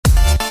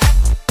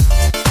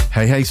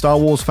Hey Star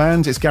Wars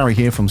fans, it's Gary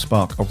here from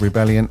Spark of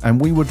Rebellion,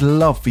 and we would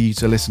love for you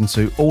to listen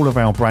to all of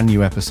our brand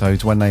new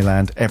episodes when they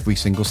land every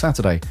single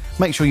Saturday.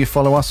 Make sure you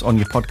follow us on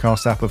your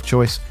podcast app of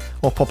choice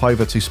or pop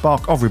over to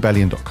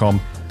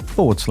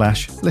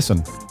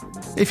sparkofrebellion.com/listen.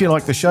 If you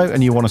like the show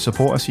and you want to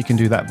support us, you can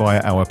do that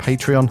via our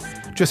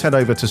Patreon. Just head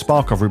over to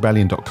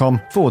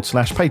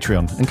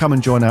sparkofrebellion.com/Patreon and come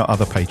and join our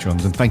other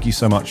patrons, and thank you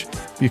so much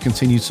for your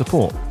continued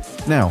support.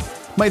 Now,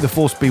 may the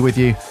Force be with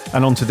you,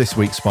 and on to this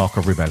week's Spark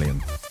of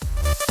Rebellion.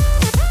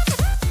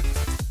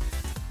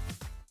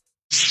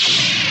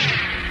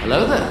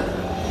 Hello there.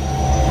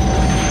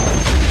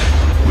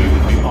 We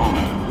would be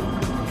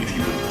honored if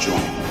you would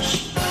join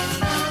us.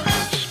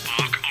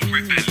 Spark of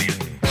Rebellion.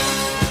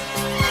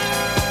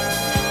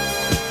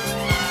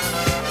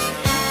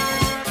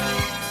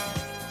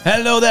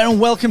 Hello there and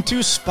welcome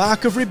to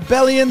Spark of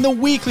Rebellion, the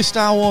weekly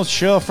Star Wars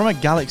show from a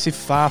galaxy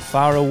far,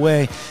 far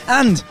away.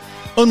 And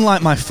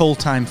unlike my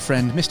full-time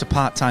friend, Mr.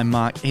 Part-Time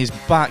Mark is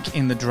back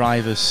in the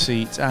driver's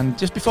seat. And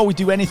just before we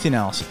do anything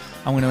else,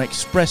 I'm going to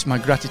express my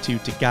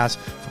gratitude to Gaz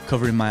for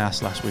covering my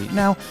ass last week.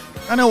 Now,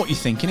 I know what you're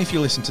thinking. If you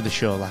listened to the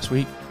show last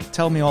week,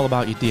 tell me all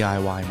about your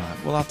DIY, Mark.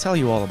 Well, I'll tell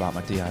you all about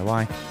my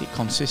DIY. It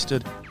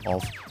consisted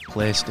of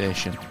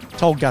PlayStation.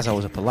 Told Gaz I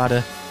was up a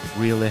ladder.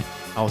 Really,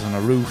 I was on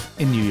a roof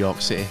in New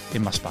York City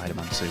in my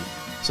Spider-Man suit.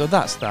 So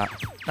that's that.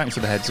 Thanks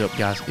for the heads up,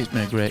 Gaz. It's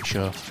been a great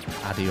show.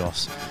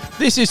 Adios.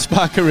 This is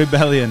Spark of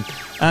Rebellion.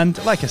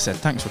 And like I said,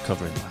 thanks for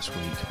covering last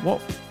week.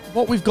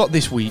 What we've got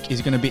this week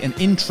is going to be an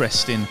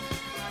interesting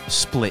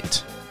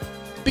split.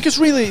 Because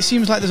really, it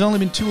seems like there's only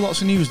been two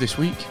lots of news this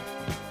week.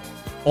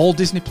 All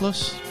Disney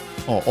Plus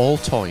or all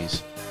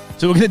toys.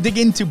 So we're going to dig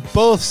into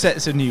both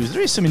sets of news.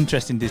 There is some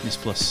interesting Disney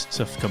Plus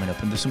stuff coming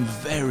up, and there's some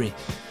very,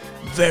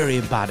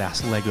 very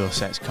badass Lego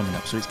sets coming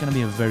up. So it's going to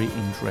be a very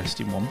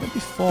interesting one. But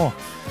before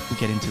we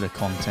get into the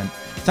content,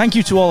 thank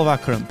you to all of our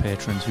current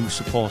patrons who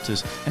support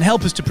us and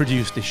help us to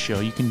produce this show.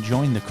 You can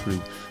join the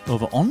crew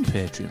over on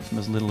Patreon from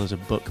as little as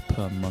 $1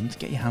 per month.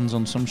 Get your hands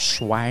on some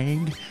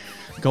swag.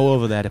 Go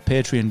over there to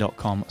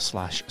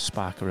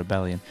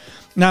patreon.com/sparkofrebellion.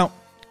 Now,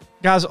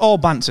 guys, all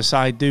bants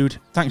aside, dude,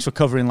 thanks for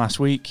covering last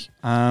week.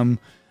 And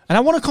I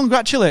want to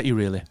congratulate you,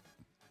 really,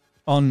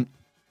 on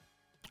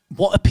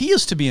what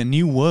appears to be a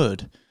new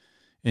word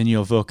in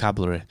your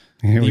vocabulary.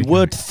 The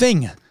word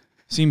thing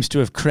seems to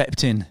have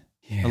crept in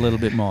a little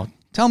bit more.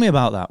 Tell me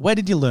about that. Where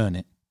did you learn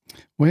it?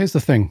 Well, here's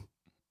the thing.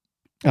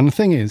 And the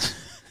thing is,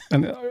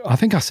 and I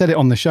think I said it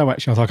on the show,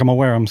 actually. I was like, I'm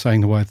aware I'm saying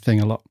the word thing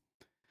a lot.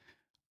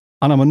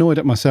 And I'm annoyed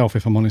at myself,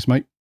 if I'm honest,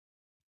 mate.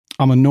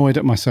 I'm annoyed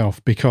at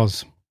myself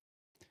because I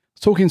was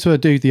talking to a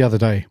dude the other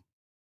day.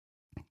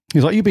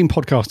 He's like, you've been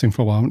podcasting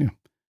for a while, haven't you?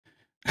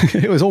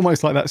 It was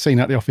almost like that scene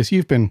at the office.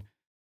 You've been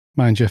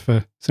manager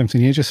for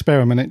 17 years. Just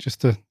spare a minute just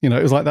to,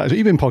 it was like that.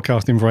 You've been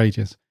podcasting for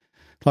ages.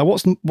 Like,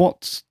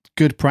 what's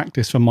good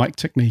practice for mic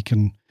technique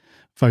and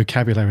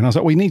vocabulary? And I was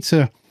like, we need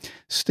to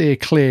steer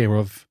clear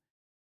of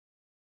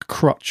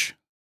crutch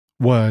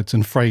words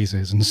and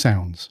phrases and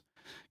sounds,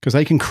 because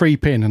they can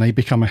creep in and they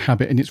become a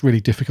habit and it's really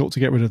difficult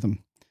to get rid of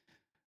them.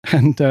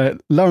 And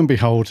lo and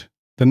behold,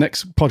 the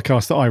next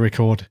podcast that I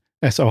record,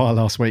 SOR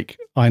last week,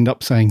 I end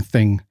up saying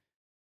thing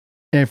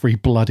every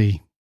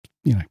bloody,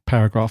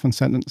 paragraph and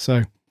sentence.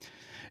 So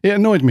it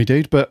annoyed me,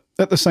 dude, but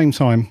at the same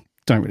time,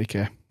 don't really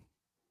care.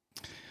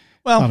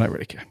 Well, I don't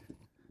really care.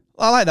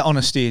 I like that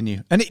honesty in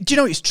you. And do you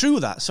know, it's true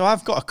that. So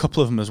I've got a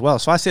couple of them as well.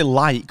 So I say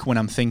like when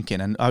I'm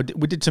thinking, and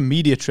we did some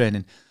media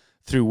training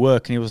through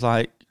work, and he was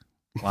like,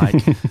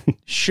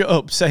 shut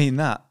up saying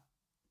that.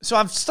 So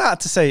I've started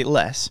to say it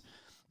less,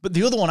 but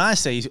the other one I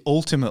say is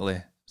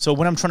ultimately. So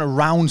when I'm trying to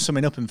round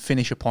something up and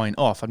finish a point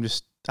off, I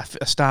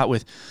start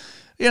with,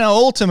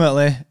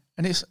 ultimately,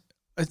 and it's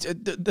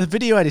the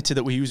video editor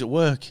that we use at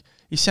work.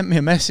 He sent me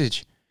a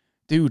message,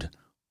 dude,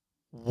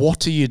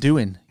 what are you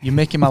doing? You're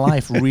making my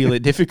life really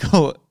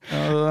difficult.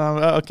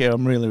 Okay,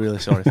 I'm really, really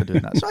sorry for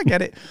doing that. So I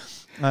get it.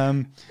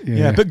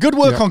 But good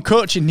work on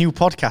coaching new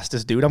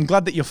podcasters, dude. I'm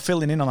glad that you're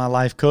filling in on our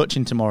live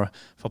coaching tomorrow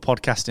for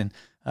podcasting.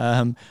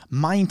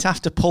 Might have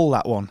to pull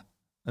that one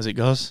as it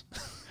goes.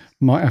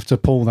 Might have to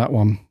pull that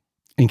one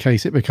in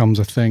case it becomes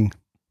a thing.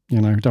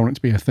 Don't want it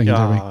to be a thing, do we?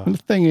 And the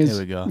thing is,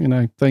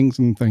 things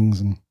and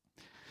things. And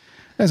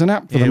there's an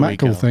app for the Mac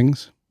Cool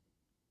things.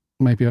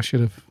 Maybe I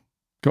should have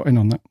got in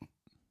on that.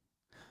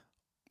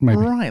 Maybe.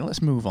 Right,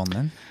 let's move on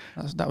then.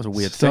 That was a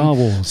weird Star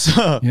thing. Wars.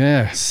 So,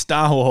 yeah.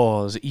 Star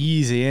Wars,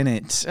 easy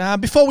innit.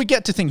 Before we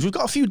get to things, we've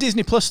got a few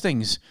Disney Plus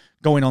things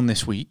going on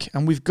this week,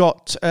 and we've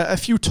got a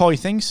few toy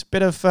things,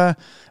 bit of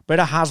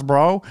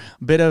Hasbro,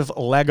 bit of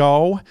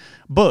Lego.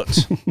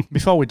 But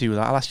before we do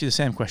that, I'll ask you the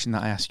same question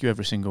that I ask you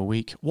every single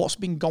week. What's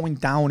been going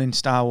down in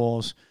Star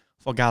Wars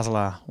for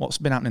Gazla? What's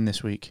been happening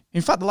this week?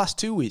 In fact, the last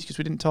 2 weeks, because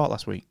we didn't talk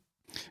last week.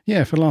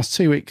 Yeah, for the last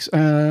 2 weeks.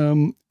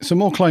 Some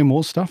more Clone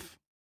Wars stuff.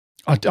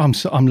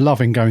 I'm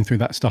loving going through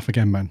that stuff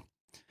again, man.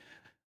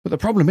 But the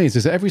problem is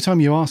that every time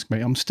you ask me,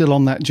 I'm still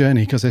on that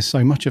journey because there's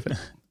so much of it.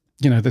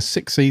 There's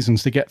 6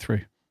 seasons to get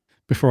through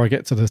before I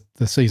get to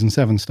the season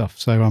 7 stuff.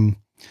 So, I'm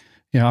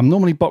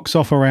normally box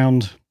off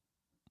around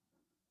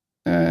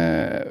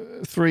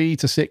 3 3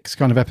 to 6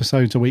 kind of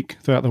episodes a week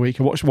throughout the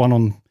week. I watch one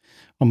on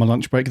my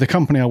lunch break. The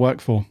company I work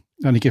for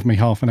only give me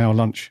half an hour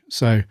lunch,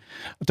 so I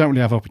don't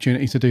really have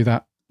opportunity to do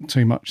that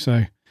too much.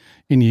 So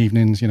in the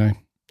evenings,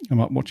 I'm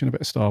up watching a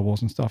bit of Star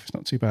Wars and stuff. It's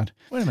not too bad.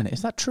 Wait a minute,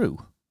 is that true?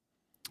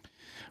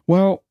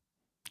 Well,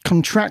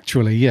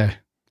 contractually, yeah.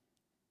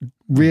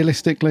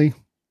 Realistically,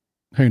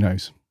 who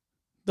knows?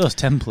 Those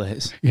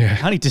templates. Yeah.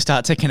 I need to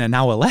start taking an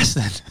hour less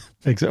then.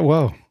 Exactly.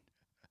 Well,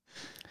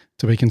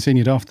 to be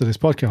continued after this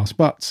podcast.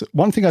 But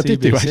one thing I did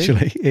do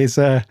actually is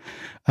I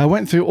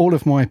went through all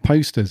of my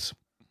posters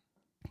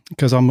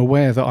because I'm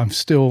aware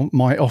that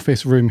my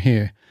office room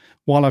here,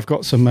 while I've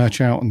got some merch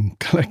out and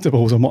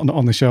collectibles and whatnot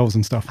on the shelves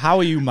and stuff. How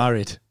are you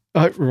married?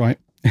 Oh, right.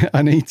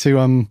 I need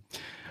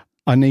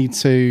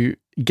to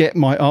get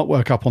my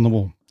artwork up on the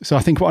wall. So I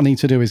think what I need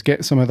to do is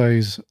get some of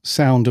those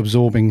sound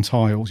absorbing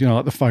tiles,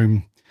 like the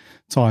foam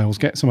tiles,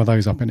 get some of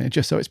those up in it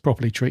just so it's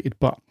properly treated.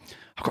 But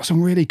I've got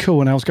some really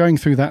cool, and I was going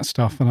through that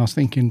stuff and I was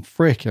thinking,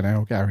 frickin'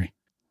 hell, Gary,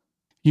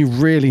 you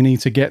really need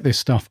to get this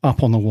stuff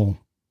up on the wall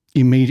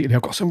immediately.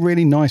 I've got some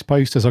really nice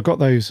posters. I've got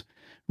those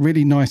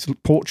really nice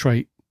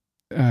portrait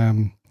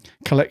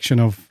collection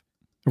of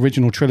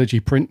original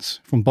trilogy prints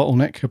from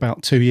Bottleneck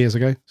about 2 years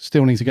ago.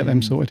 Still need to get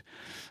them sorted.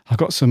 I've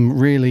got some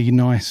really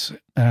nice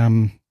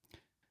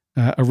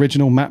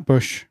original Matt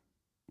Bush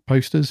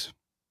posters,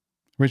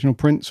 original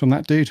prints from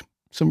that dude.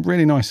 Some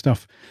really nice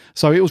stuff.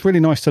 So it was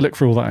really nice to look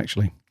through all that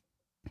actually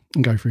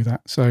and go through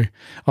that. So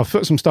I've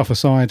put some stuff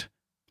aside,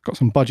 got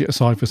some budget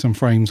aside for some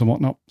frames and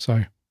whatnot.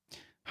 So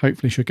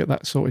hopefully should get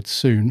that sorted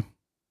soon.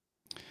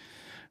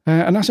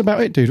 And that's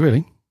about it, dude,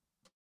 really.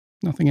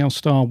 Nothing else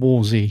Star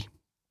Wars-y.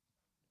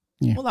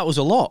 Yeah. Well, that was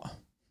a lot.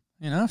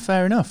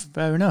 Fair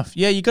enough.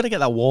 Yeah, you got to get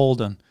that wall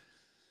done.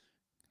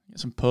 Get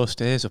some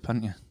posters up,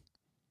 haven't you?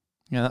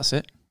 Yeah, that's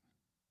it.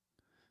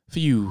 For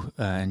you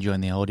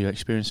enjoying the audio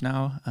experience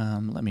now,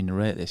 let me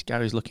narrate this.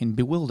 Gary's looking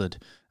bewildered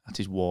at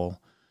his wall.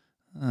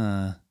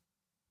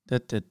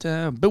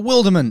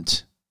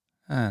 Bewilderment.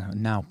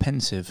 Now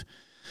pensive.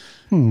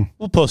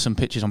 We'll post some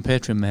pictures on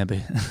Patreon,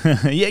 maybe.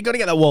 Yeah, got to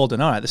get that wall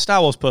done. All right, the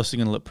Star Wars poster is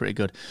going to look pretty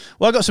good.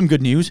 Well, I got some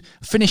good news.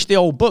 Finished the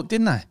old book,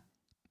 didn't I?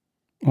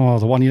 Oh,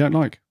 the one you don't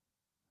like?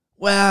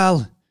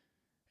 Well,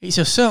 it's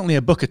certainly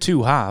a book of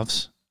two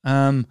halves.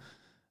 And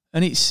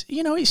it's,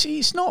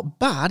 it's not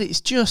bad. It's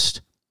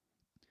just,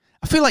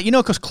 I feel like,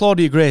 because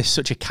Claudia Gray is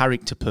such a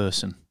character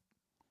person.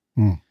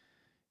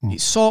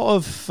 It's sort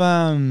of,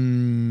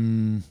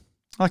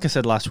 like I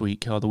said last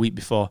week or the week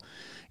before,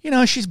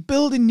 she's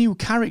building new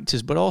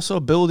characters, but also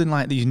building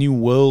like these new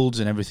worlds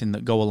and everything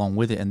that go along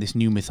with it and this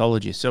new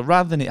mythology. So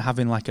rather than it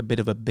having like a bit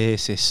of a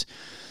basis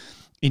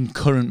in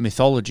current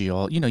mythology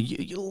or,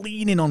 you're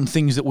leaning on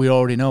things that we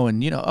already know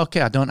and,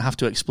 okay, I don't have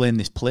to explain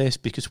this place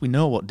because we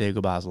know what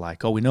Dagobah's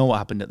like or we know what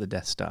happened at the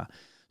Death Star.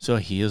 So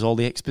here's all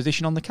the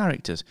exposition on the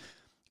characters.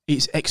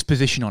 It's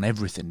exposition on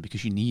everything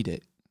because you need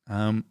it.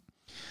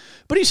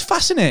 But it's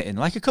fascinating.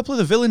 Like a couple of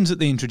the villains that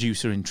they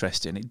introduce are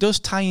interesting. It does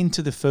tie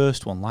into the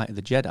first one, Light of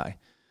the Jedi.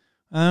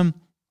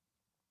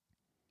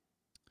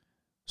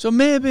 So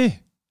maybe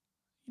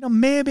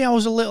I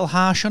was a little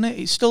harsh on it.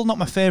 It's still not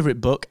my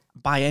favourite book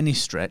by any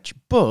stretch,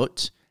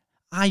 but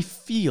I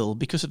feel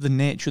because of the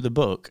nature of the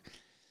book,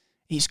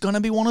 it's going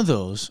to be one of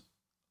those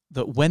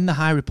that when the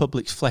High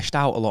Republic's fleshed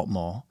out a lot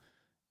more,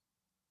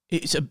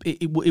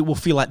 it will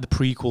feel like the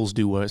prequels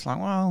do, where it's like,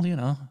 well,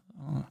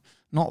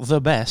 not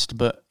the best,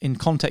 but in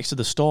context of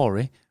the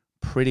story,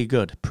 pretty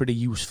good, pretty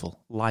useful,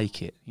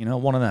 like it.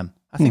 One of them.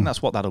 I think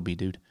that's what that'll be,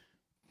 dude.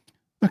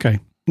 Okay,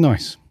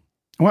 nice.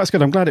 Well, that's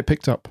good. I'm glad it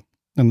picked up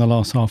and the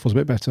last half was a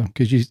bit better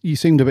because you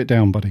seemed a bit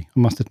down, buddy. I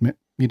must admit.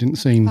 You didn't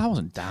seem I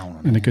wasn't down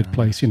in a good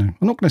place, I'm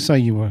not going to say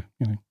you were,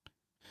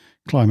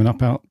 climbing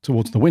up out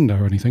towards the window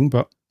or anything,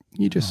 but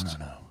you just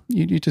No.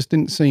 You just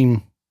didn't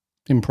seem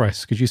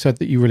impressed because you said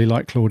that you really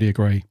like Claudia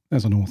Gray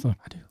as an author.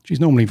 I do. She's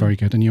normally very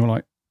good, and you were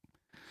like,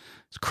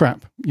 it's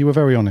crap. You were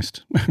very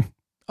honest.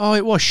 Oh,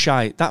 it was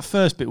shite. That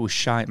first bit was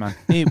shite, man.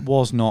 It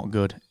was not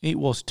good. It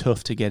was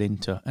tough to get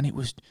into. And it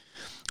was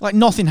like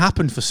nothing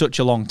happened for such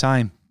a long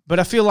time. But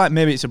I feel like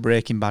maybe it's a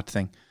Breaking Bad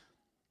thing.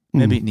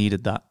 Maybe it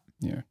needed that.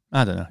 Yeah.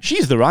 I don't know.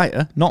 She's the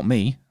writer, not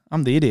me.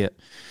 I'm the idiot.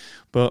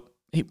 But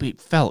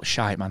it felt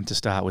shite, man, to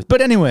start with.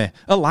 But anyway,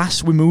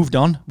 alas, we moved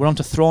on. We're on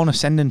to Thrawn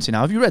Ascendancy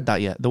now. Have you read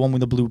that yet? The one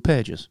with the blue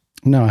pages?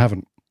 No, I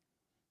haven't.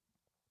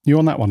 You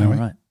on that one, are we?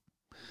 Right.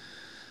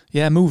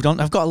 Yeah, moved on.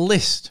 I've got a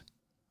list.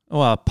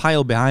 A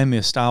pile behind me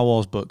of Star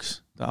Wars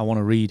books that I want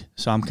to read.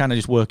 So I'm kind of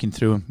just working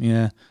through them.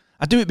 Yeah.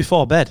 I do it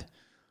before bed.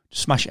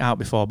 Just smash it out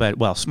before bed.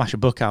 Well, smash a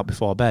book out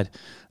before bed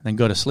and then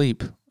go to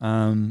sleep.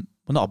 Well,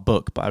 not a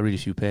book, but I read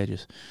a few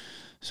pages.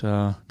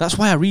 So that's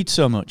why I read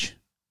so much,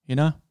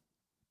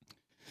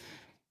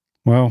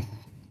 Well,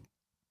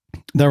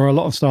 there are a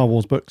lot of Star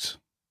Wars books.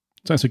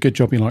 So it's a good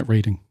job you like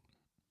reading.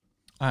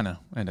 I know.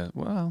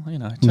 Well,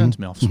 it turns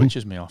me off,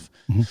 switches me off.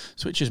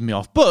 Switches me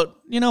off. But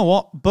you know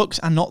what? Books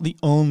are not the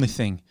only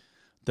thing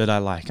that I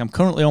like. I'm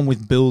currently on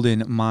with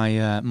building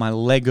my my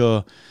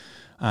Lego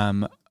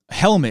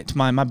helmet,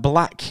 my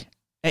black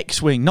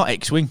X-Wing, not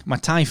X-Wing, my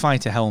TIE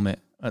Fighter helmet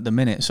at the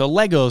minute. So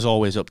Lego's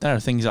always up there,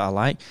 things that I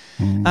like.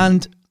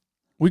 And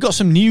we got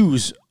some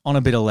news on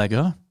a bit of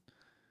Lego.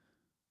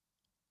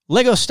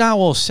 Lego Star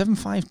Wars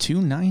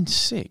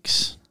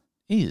 75296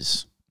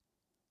 is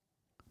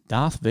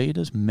Darth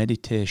Vader's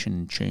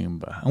meditation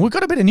chamber. And we've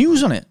got a bit of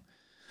news on it.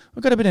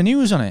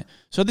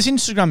 So this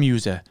Instagram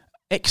user,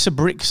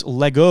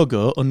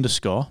 exabrixlegogo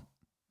 _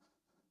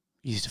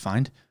 easy to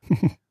find,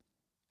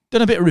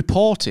 done a bit of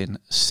reporting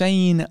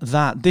saying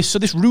that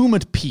this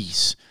rumoured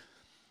piece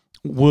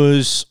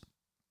was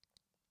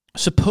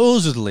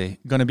supposedly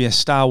going to be a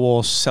Star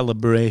Wars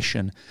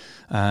Celebration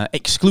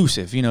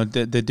exclusive. You know,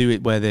 they do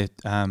it where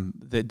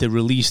they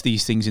release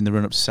these things in the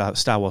run-up to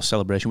Star Wars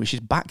Celebration, which is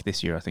back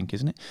this year, I think,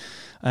 isn't it?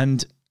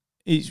 And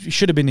it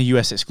should have been a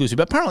US exclusive.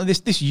 But apparently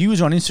this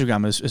user on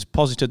Instagram has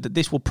posited that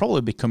this will probably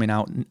be coming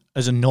out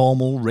as a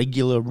normal,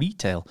 regular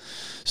retail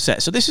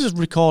set. So this is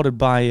reported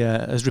by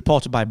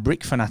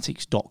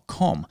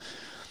brickfanatics.com.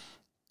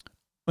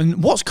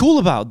 And what's cool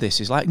about this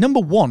is, like, number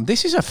one,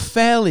 this is a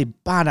fairly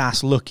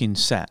badass looking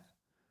set.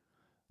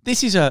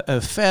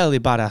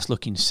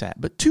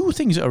 But two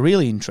things that are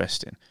really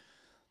interesting.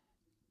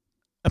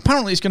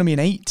 Apparently it's going to be an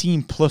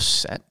 18 plus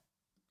set,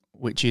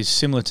 which is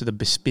similar to the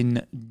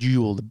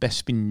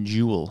Bespin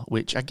Duel,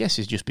 which I guess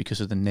is just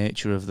because of the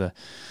nature of the,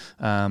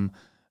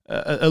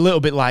 a little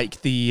bit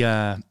like the,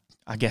 I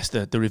guess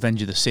the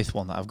Revenge of the Sith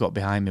one that I've got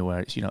behind me, where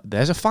it's, you know,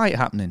 there's a fight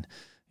happening.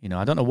 You know,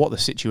 I don't know what the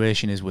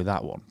situation is with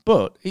that one,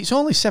 but it's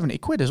only 70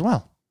 quid as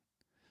well.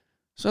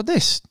 So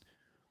this,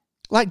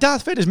 like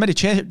Darth Vader's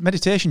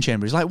meditation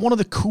chamber, is like one of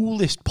the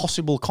coolest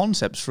possible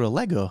concepts for a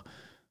Lego,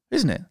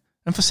 isn't it?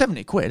 And for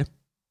 70 quid,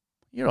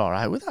 you're all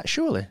right with that,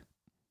 surely.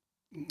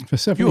 For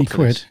 70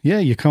 quid, yeah,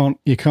 you can't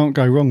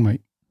go wrong,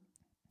 mate.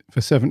 For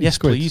 70 yes,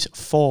 quid. Yes,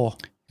 please, 4.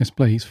 Yes,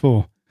 please,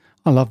 4.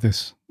 I love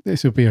this.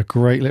 This will be a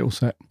great little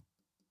set.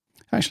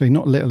 Actually,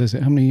 not little, is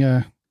it? How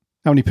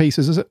many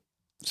pieces is it?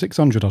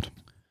 600 odd.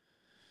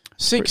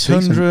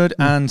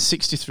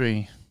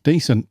 663.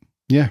 Decent,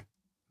 yeah.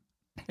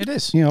 It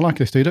is. Yeah, I like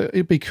this, dude.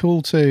 It'd be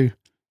cool to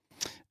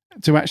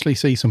actually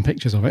see some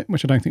pictures of it,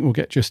 which I don't think we'll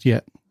get just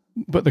yet.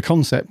 But the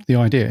concept, the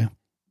idea,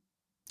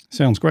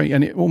 sounds great.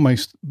 And it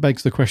almost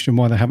begs the question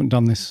why they haven't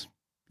done this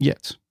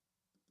yet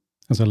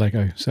as a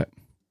Lego set.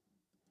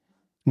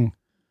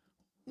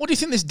 What do you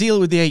think this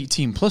deal with the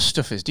 18 plus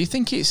stuff is? Do you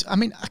think it's, I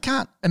mean, I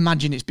can't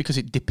imagine it's because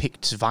it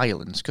depicts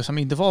violence, because, I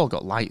mean, they've all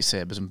got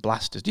lightsabers and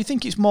blasters. Do you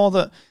think it's more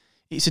that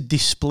it's a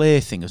display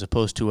thing as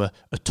opposed to a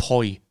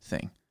toy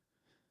thing?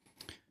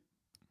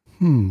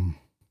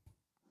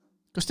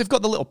 Because they've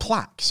got the little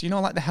plaques, you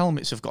know, like the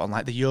helmets have got on,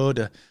 like the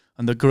Yoda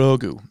and the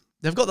Grogu.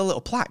 They've got the little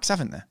plaques,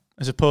 haven't they?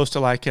 As opposed to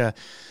like a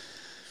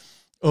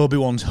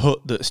Obi-Wan's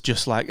hut that's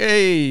just like,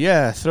 hey,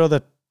 yeah, throw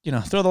the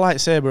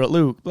lightsaber at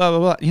Luke, blah, blah,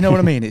 blah. You know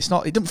what I mean? It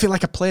doesn't feel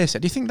like a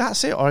playset. Do you think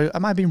that's it? Or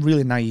am I being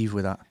really naive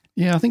with that?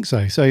 Yeah, I think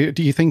so. So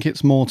do you think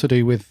it's more to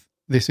do with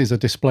this is a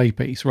display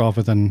piece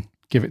rather than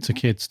give it to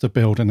kids to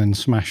build and then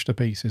smash to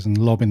pieces and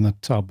lob in the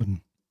tub?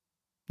 And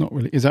not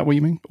really. Is that what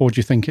you mean? Or do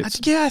you think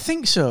it's... Yeah, I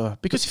think so.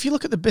 Because if you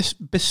look at the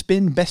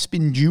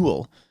Bespin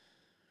Duel,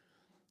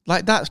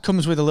 like that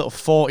comes with a little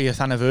 40th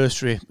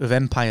anniversary of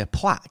Empire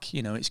plaque.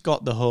 You know, it's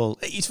got the whole...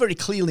 It's very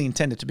clearly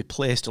intended to be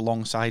placed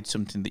alongside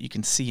something that you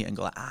can see it and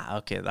go like,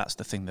 okay, that's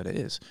the thing that it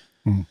is.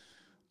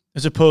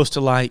 As opposed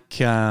to like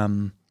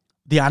the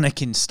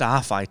Anakin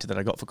Starfighter that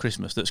I got for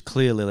Christmas that's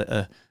clearly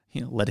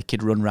let a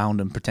kid run around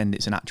and pretend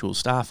it's an actual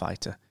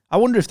starfighter. I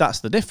wonder if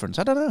that's the difference.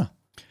 I don't know.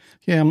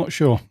 Yeah, I'm not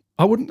sure.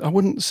 I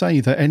wouldn't say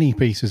that any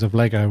pieces of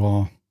Lego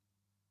are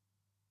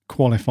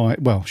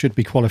qualified. Well, should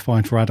be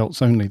qualified for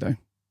adults only, though.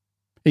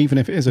 Even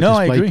if it is a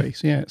display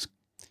piece. Yeah,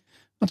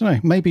 I don't know.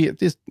 Maybe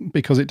it is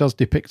because it does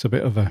depict a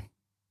bit of a...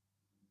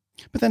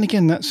 But then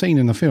again, that scene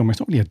in the film, it's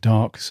not really a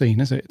dark scene,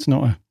 is it? It's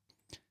not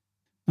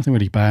nothing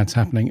really bad's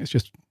happening. It's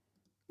just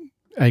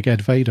Egghead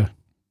Vader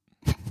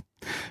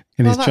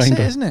in his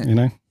chamber. It, isn't it? You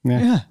know?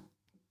 Yeah.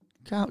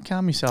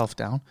 Calm yourself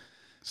down.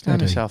 Steady.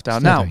 Calm yourself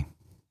down. Now,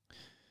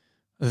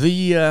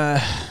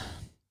 the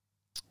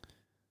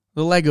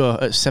Lego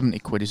at 70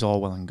 quid is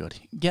all well and good.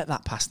 Get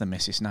that past the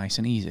missus nice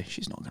and easy.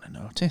 She's not going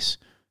to notice.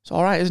 It's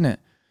all right, isn't it?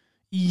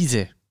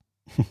 Easy.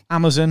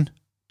 Amazon,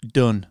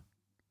 done.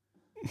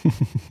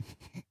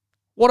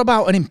 What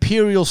about an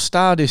Imperial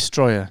Star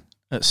Destroyer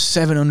at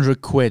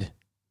 700 quid?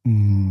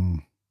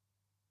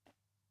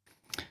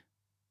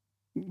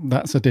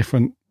 That's a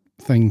different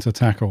thing to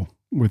tackle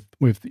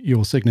with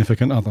your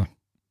significant other.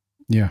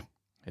 Yeah.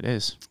 It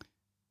is.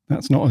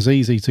 That's not as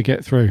easy to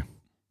get through.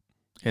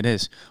 It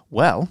is.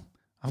 Well,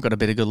 I've got a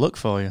bit of good luck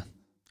for you. A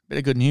bit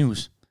of good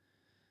news.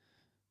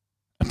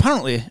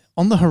 Apparently,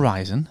 on the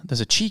horizon, there's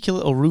a cheeky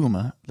little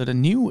rumour that a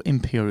new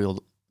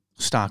Imperial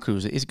Star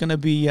Cruiser is going to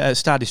be,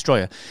 Star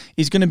Destroyer,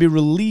 is going to be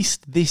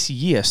released this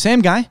year. Same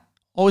guy,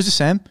 always the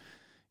same.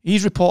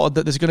 He's reported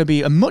that there's going to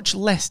be a much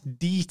less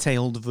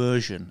detailed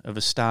version of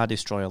a Star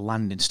Destroyer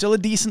landing. Still a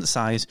decent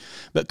size,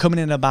 but coming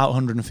in about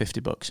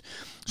 $150.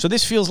 So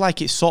this feels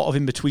like it's sort of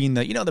in between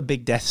the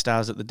big Death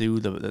Stars that they do,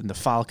 the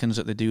Falcons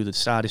that they do, the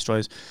Star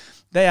Destroyers.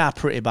 They are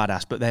pretty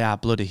badass, but they are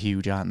bloody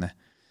huge, aren't they?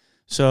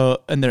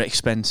 So, and they're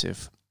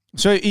expensive.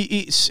 So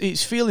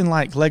it's feeling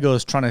like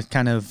Lego's trying to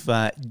kind of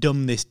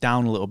dumb this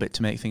down a little bit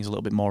to make things a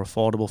little bit more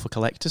affordable for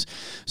collectors.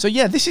 So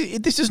yeah, this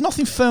is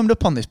nothing firmed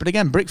up on this, but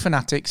again, Brick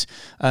Fanatics,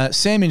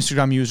 same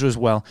Instagram user as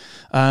well.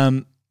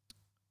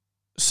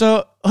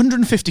 So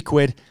 150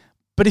 quid.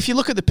 But if you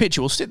look at the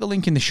picture, we'll stick the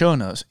link in the show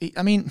notes.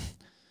 I mean,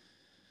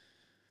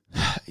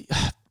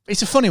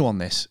 it's a funny one,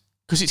 this,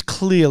 because it's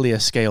clearly a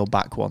scale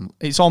back one.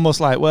 It's almost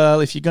like, well,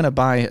 if you're going to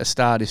buy a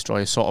Star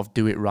Destroyer, sort of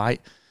do it right.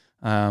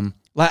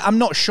 Like, I'm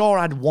not sure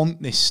I'd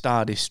want this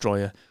Star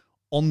Destroyer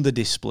on the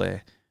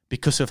display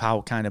because of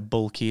how kind of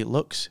bulky it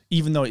looks,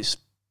 even though it's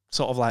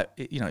sort of like,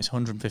 you know, it's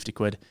 150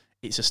 quid.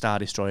 It's a Star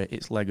Destroyer.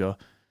 It's Lego.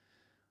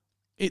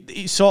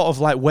 It's sort of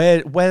like,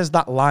 where's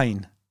that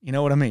line? You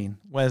know what I mean?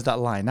 Where's that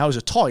line? Now, as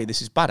a toy,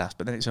 this is badass,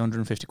 but then it's a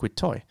 150 quid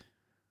toy.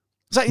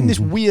 It's like in this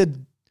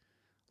weird,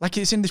 like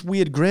it's in this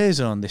weird grey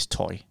zone, this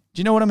toy. Do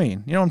you know what I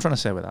mean? You know what I'm trying to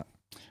say with that?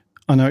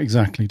 I know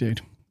exactly,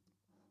 dude.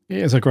 It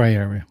is a grey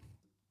area.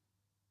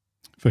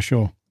 For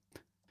sure.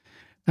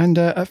 And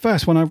at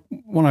first, when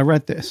I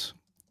read this,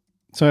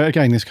 so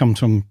again, this comes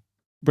from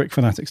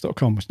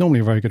brickfanatics.com, which is normally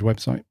a very good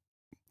website.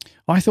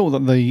 I thought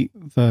that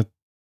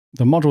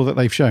the model that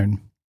they've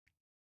shown,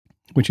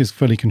 which is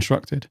fully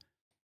constructed,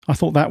 I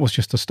thought that was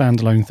just a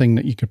standalone thing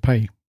that you could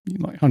pay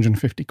like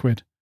 150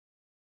 quid.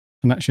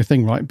 And that's your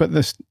thing, right? But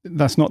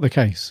that's not the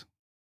case.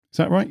 Is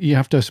that right? You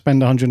have to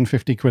spend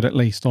 150 quid at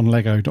least on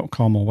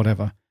lego.com or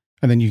whatever,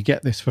 and then you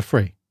get this for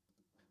free.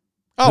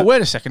 Oh,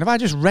 wait a second. Have I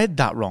just read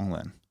that wrong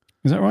then?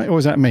 Is that right? Or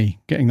is that me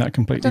getting that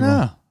completely I don't know.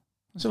 wrong?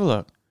 Let's have a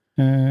look.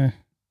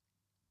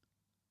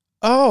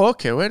 Oh,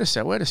 okay. Wait a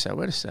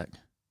sec.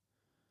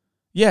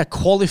 Yeah,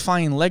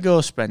 qualifying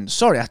Lego spend.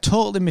 Sorry, I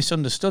totally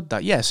misunderstood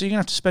that. Yeah, so you're going to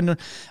have to spend...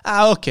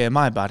 okay,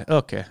 my bad.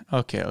 Okay.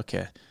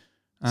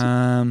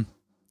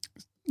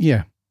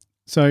 Yeah.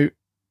 So,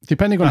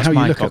 depending on how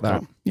you look at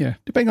that... Yeah,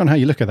 depending on how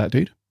you look at that,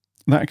 dude,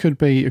 that could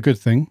be a good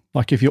thing.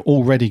 Like if you're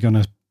already going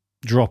to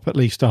drop at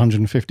least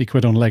 150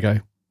 quid on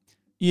Lego.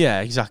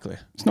 Yeah, exactly.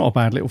 It's not a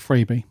bad little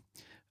freebie.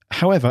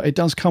 However, it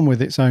does come with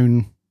its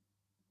own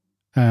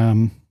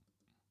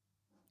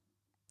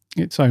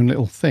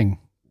little thing.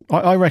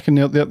 I reckon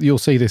you'll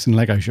see this in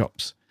Lego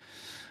shops.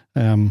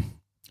 I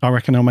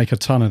reckon they'll make a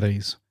ton of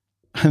these,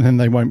 and then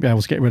they won't be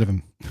able to get rid of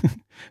them.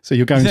 So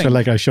you'll go into a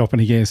Lego shop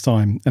in a year's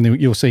time, and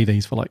you'll see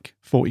these for like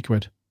 40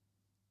 quid,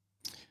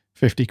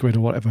 50 quid or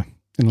whatever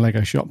in a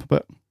Lego shop.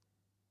 But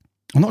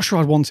I'm not sure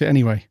I'd want it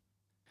anyway.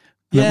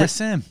 Yeah,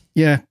 same.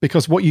 Yeah,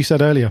 because what you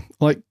said earlier,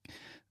 like,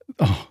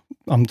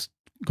 I'm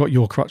got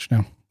your crutch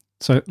now.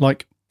 So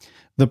like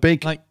the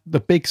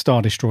big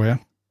Star Destroyer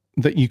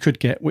that you could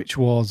get, which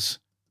was,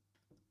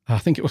 I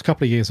think it was a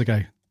couple of years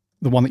ago,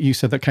 the one that you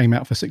said that came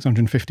out for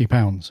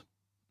 £650,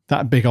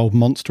 that big old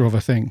monster of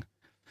a thing.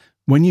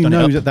 When you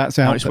know that that's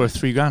out, it's worth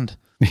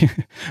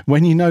 $3,000.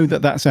 When you know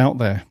that that's out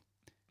there,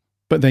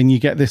 but then you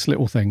get this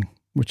little thing,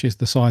 which is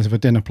the size of a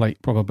dinner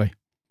plate, probably.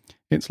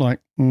 It's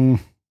like,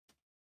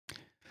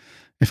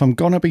 if I'm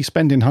going to be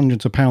spending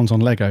hundreds of pounds on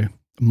Lego,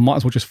 might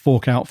as well just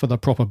fork out for the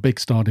proper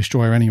big Star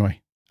Destroyer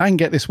anyway. And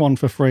get this one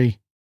for free.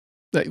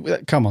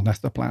 Come on, that's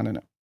the plan, isn't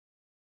it?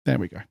 There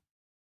we go.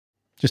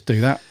 Just do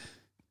that.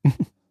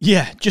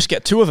 Yeah, just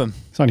get two of them.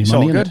 It's only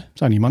money, isn't it?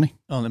 It's only money.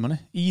 Only money.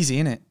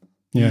 Easy, innit?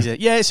 Yeah. Easy.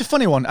 Yeah, it's a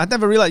funny one. I'd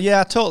never realised. Yeah,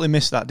 I totally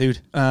missed that,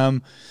 dude.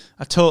 I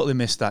totally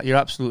missed that. You're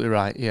absolutely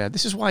right. Yeah,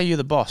 this is why you're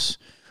the boss.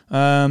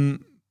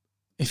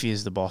 If he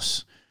is the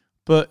boss.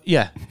 But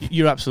yeah,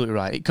 you're absolutely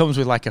right. It comes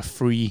with like a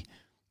free...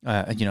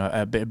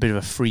 a bit of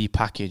a free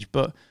package,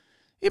 but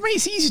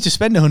it's easy to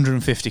spend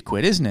 150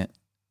 quid, isn't it?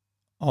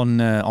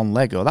 On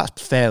Lego,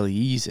 that's fairly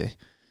easy.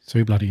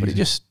 Too bloody easy. But it's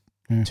just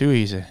too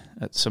easy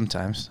at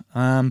sometimes.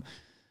 I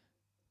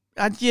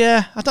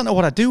don't know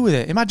what I'd do with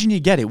it. Imagine you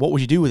get it. What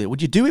would you do with it?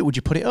 Would you do it? Would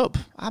you put it up?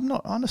 I'm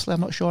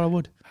not sure I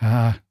would.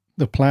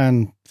 The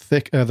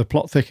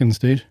plot thickens,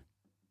 dude.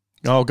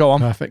 Oh, go on.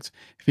 Perfect.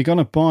 If you're going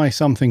to buy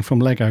something from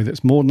Lego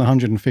that's more than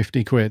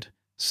 150 quid,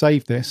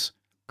 save this.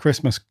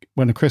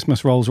 When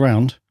Christmas rolls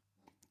round,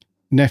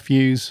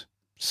 nephews,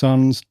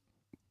 sons,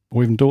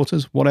 or even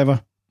daughters,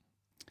 whatever.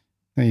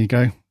 There you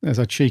go. There's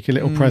a cheeky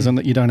little present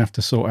that you don't have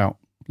to sort out.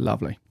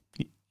 Lovely.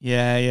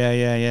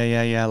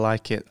 Yeah.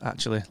 Like it,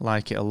 actually.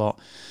 Like it a lot.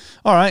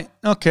 All right.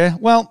 Okay.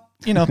 Well,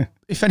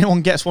 if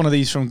anyone gets one of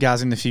these from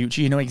Gaz in the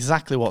future, you know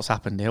exactly what's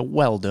happened here.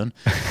 Well done.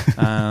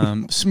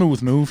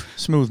 Smooth move.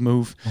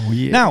 Oh,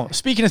 yeah. Now,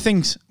 speaking of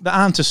things that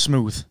aren't as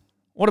smooth,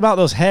 what about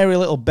those hairy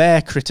little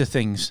bear critter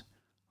things?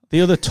 The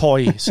other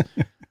toys.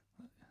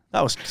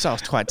 that was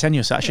quite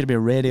tenuous. That should be a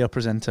radio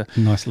presenter.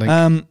 Nice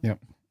link. Yep.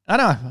 I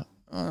know.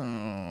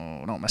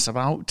 Don't mess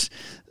about.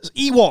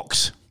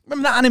 Ewoks.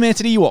 Remember that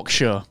animated Ewok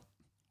show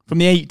from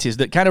the 80s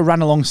that kind of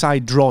ran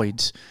alongside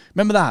droids?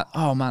 Remember that?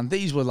 Oh, man,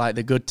 these were like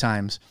the good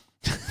times.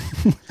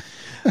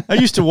 I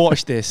used to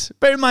watch this.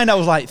 Bear in mind, I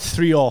was like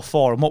 3 or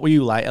 4. And what were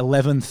you, like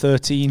 11,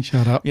 13?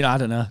 Shut up. I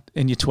don't know,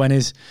 in your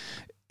 20s.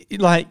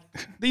 Like,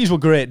 these were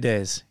great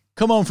days.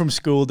 Come home from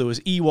school, there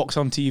was Ewoks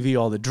on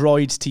TV or the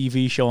Droids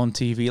TV show on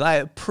TV.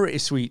 Like, pretty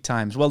sweet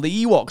times. Well,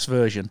 the Ewoks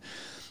version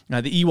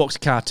the Ewoks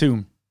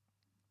cartoon,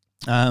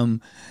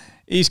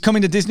 is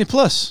coming to Disney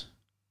Plus.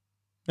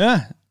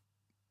 Yeah,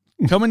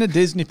 coming to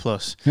Disney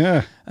Plus.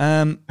 Yeah.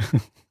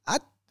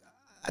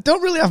 I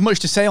don't really have much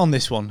to say on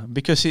this one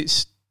because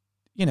it's,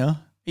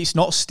 it's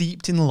not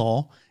steeped in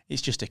lore.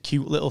 It's just a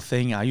cute little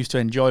thing. I used to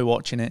enjoy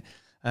watching it.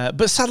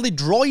 But sadly,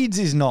 Droids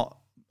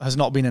has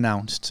not been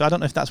announced. So I don't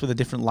know if that's with a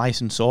different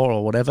licensor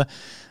or whatever,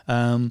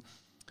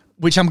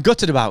 which I'm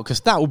gutted about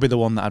because that would be the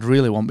one that I'd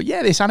really want. But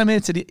yeah, this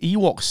animated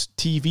Ewoks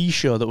TV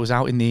show that was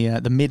out in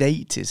the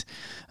mid-'80s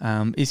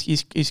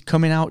is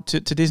coming out to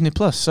Disney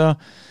Plus. So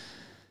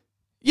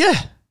yeah.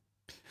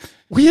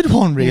 Weird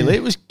one, really.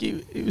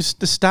 Yeah. It was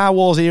the Star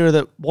Wars era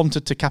that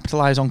wanted to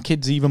capitalise on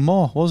kids even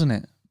more, wasn't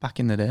it?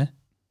 Back in the day.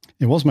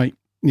 It was, mate.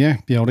 Yeah,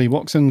 the old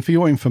Ewoks. And for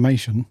your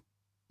information,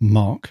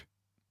 Mark,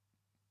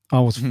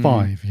 I was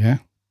 5,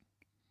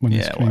 when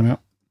this came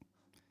out.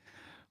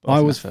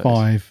 I was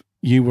 5.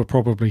 You were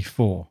probably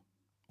 4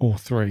 or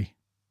 3.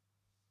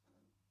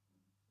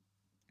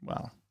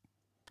 Well,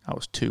 I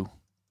was 2.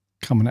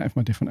 Coming out of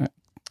my different... Of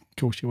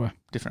course you were.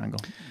 Different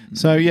angle.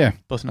 So, yeah.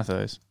 Both in our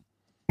 30s.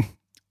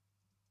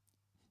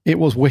 It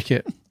was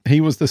Wicket.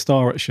 He was the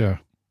star at show.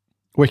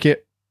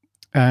 Wicket.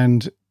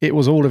 And it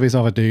was all of his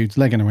other dudes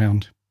legging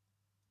around.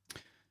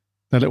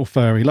 They're little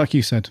furry, like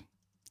you said,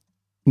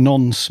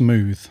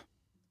 non-smooth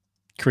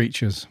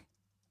creatures.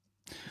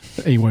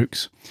 The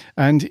Ewoks.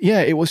 And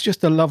yeah, it was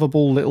just a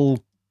lovable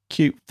little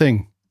cute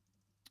thing.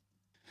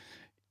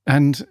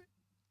 And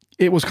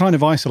it was kind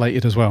of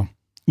isolated as well.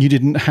 You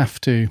didn't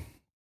have to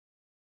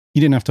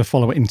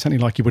follow it intently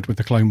like you would with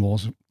the Clone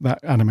Wars, that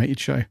animated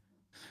show.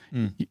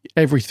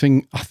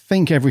 Everything, I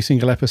think every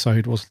single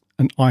episode was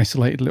an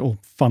isolated little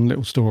fun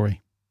little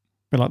story,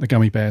 a bit like the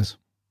Gummy Bears.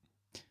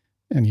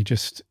 And you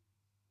just,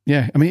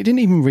 it didn't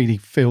even really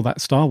feel that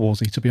Star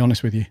Warsy, to be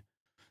honest with you.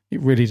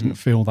 It really didn't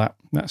feel that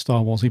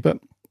Star Warsy, but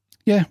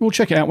yeah, we'll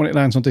check it out when it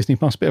lands on Disney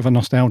Plus. Bit of a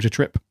nostalgia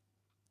trip.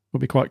 Would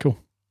be quite cool.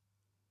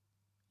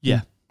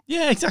 Yeah.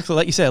 Yeah, exactly.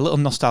 Like you say, a little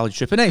nostalgia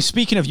trip. And hey,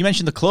 speaking of, you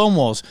mentioned the Clone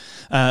Wars,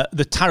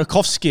 the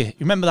Tarkovsky. You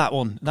remember that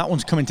one? That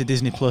one's coming to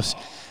Disney Plus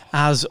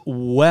as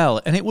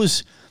well. And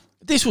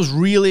this was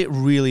really,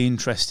 really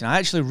interesting. I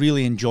actually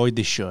really enjoyed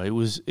this show. It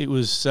was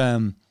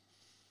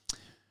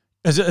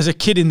as a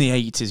kid in the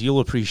 80s,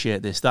 you'll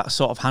appreciate this, that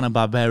sort of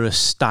Hanna-Barbera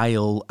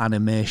style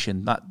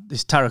animation.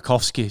 This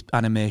Tarkovsky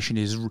animation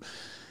is,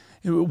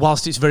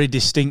 whilst it's very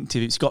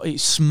distinctive, it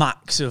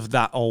smacks of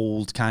that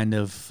old kind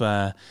of,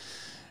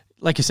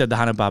 like I said, the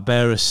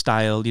Hanna-Barbera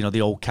style,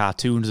 the old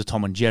cartoons, the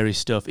Tom and Jerry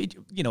stuff,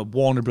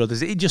 Warner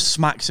Brothers, it just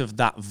smacks of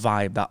that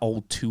vibe, that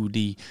old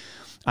 2D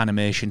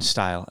animation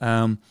style.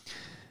 And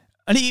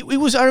it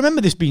was, I remember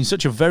this being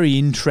such a very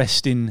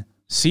interesting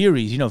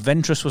series.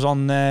 Ventress was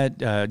on there,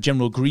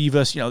 General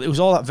Grievous, it was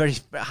all that very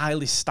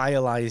highly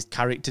stylized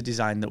character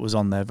design that was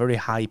on there, very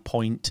high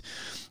point,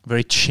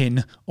 very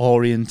chin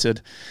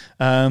oriented.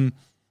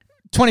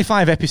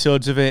 25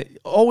 episodes of it,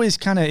 always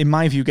kind of, in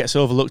my view, gets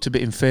overlooked a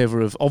bit in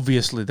favour of,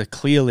 obviously, the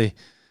clearly,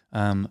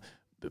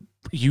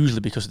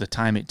 usually because of the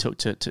time it took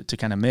to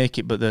kind of make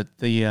it, but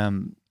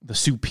the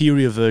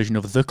superior version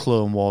of The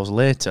Clone Wars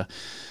later,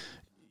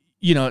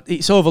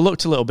 it's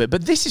overlooked a little bit.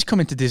 But this is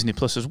coming to Disney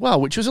Plus as well,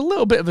 which was a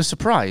little bit of a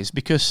surprise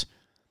because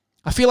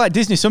I feel like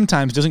Disney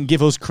sometimes doesn't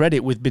give us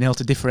credit with being able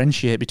to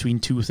differentiate between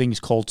two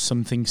things called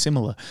something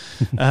similar.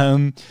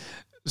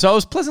 So I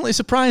was pleasantly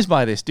surprised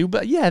by this, dude.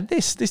 But yeah,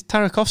 this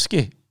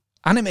Tarkovsky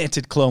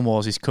animated Clone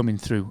Wars is coming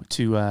through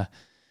to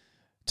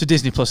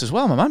Disney Plus as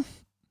well, my man.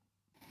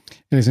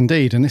 It is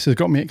indeed, and this has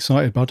got me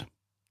excited, bud.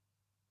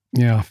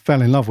 Yeah, I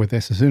fell in love with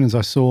this as soon as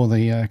I saw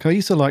the... 'cause I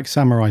used to like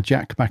Samurai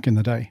Jack back in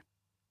the day.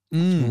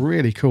 It's a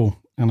really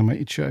cool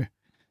animated show.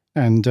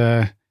 And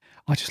I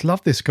just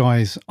love this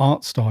guy's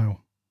art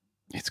style.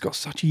 It's got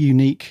such a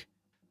unique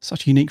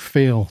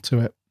feel to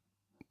it.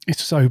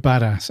 It's so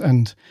badass.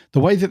 And the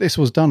way that this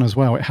was done as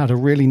well, it had a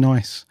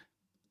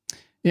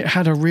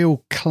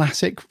real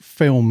classic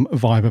film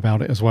vibe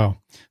about it as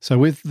well. So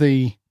with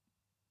the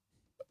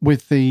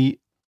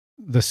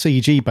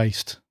CG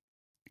based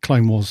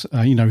Clone Wars,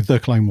 the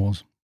Clone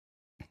Wars,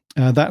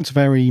 that's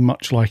very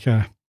much like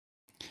a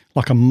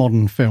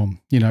modern film.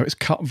 It's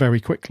cut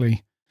very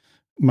quickly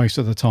most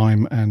of the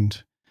time,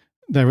 and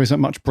there isn't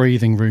much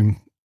breathing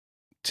room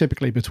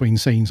typically between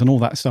scenes and all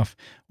that stuff.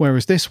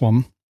 Whereas this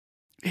one,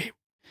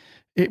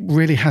 it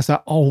really has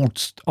that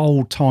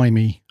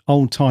old-timey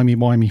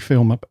wimey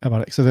film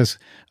about it. So there's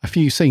a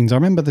few scenes. I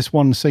remember this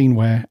one scene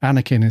where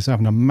Anakin is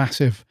having a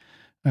massive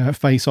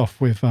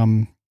face-off with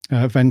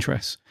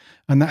Ventress,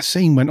 and that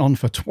scene went on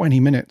for 20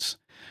 minutes.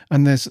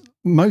 And there's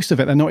most of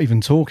it, they're not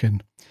even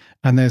talking.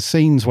 And there's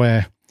scenes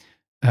where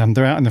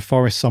they're out in the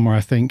forest somewhere,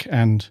 I think,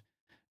 and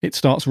it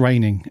starts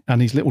raining,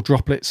 and these little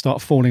droplets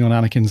start falling on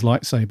Anakin's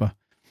lightsaber.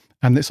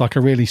 And it's like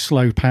a really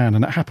slow pan,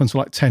 and it happens for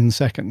like 10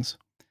 seconds.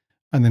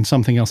 And then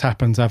something else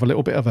happens, have a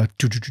little bit of a...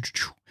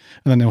 and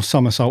then they'll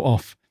somersault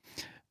off.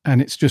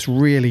 And it's just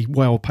really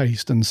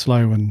well-paced and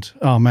slow, and,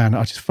 oh man,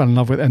 I just fell in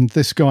love with it. And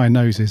this guy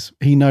knows his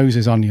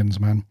onions,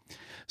 man.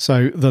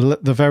 So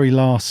the very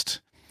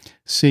last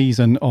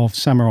season of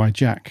Samurai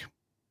Jack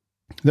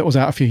that was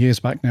out a few years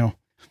back now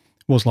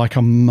was like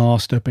a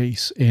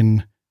masterpiece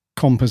in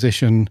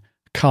composition,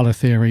 color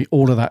theory,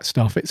 all of that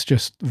stuff. It's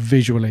just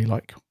visually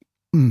like,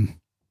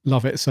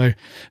 love it. So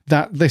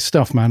this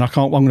stuff, man, I'm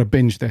going to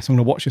binge this. I'm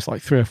going to watch this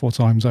like 3 or 4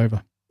 times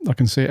over. I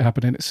can see it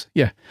happening. It's,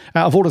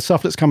 out of all the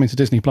stuff that's coming to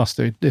Disney Plus,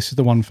 dude, this is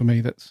the one for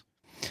me that's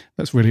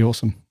really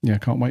awesome. Yeah,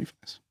 can't wait for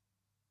this.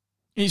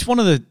 It's one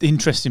of the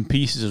interesting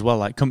pieces as well.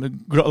 Like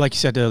you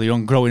said earlier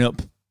on, growing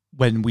up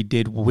when we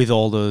did with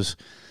all those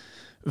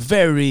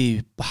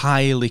very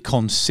highly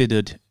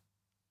considered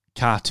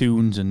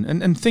cartoons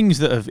and things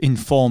that have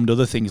informed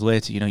other things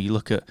later. You know, you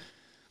look at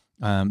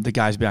the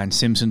guys behind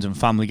Simpsons and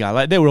Family Guy.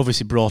 Like, they were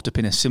obviously brought up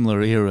in a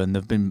similar era, and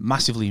they've been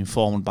massively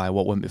informed by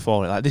what went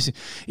before it. Like this,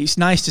 it's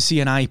nice to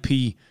see an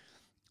IP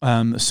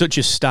such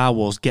as Star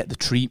Wars get the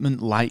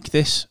treatment like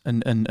this,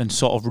 and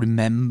sort of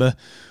remember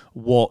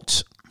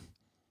what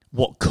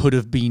could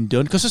have been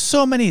done, because there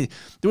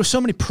were so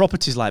many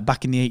properties like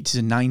back in the 80s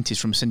and 90s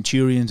from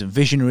Centurions and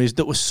Visionaries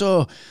that were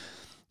so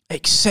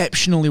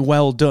exceptionally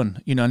well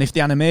done, you know. And if the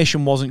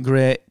animation wasn't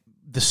great,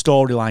 the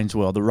storylines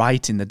were, the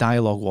writing, the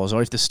dialogue was,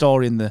 or if the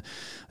story and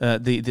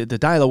the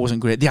dialogue wasn't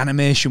great, the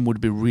animation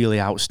would be really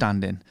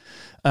outstanding.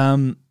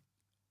 So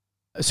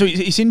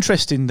it's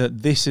interesting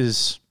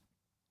that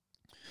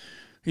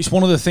it's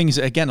one of the things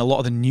that, again, a lot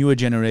of the newer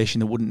generation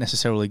that wouldn't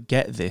necessarily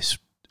get this,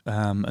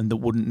 and that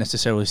wouldn't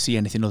necessarily see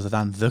anything other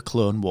than the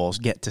Clone Wars,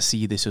 get to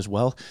see this as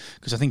well.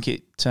 Because I think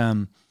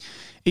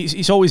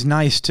it's always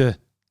nice to,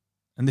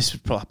 and this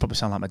would probably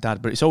sound like my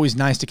dad, but it's always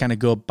nice to kind of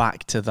go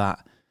back to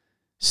that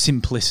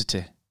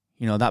simplicity,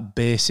 you know, that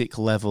basic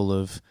level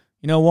of,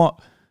 you know what,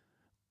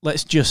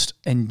 let's just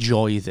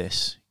enjoy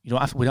this. We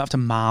don't have to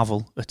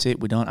marvel at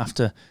it. We don't have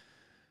to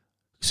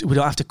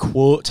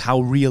quote how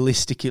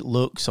realistic it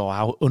looks or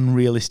how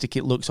unrealistic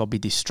it looks, or be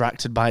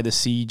distracted by the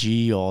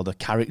CG or the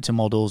character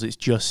models. It's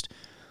just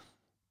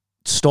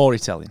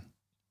storytelling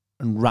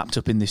and wrapped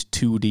up in this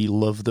 2D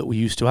love that we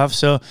used to have.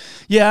 So,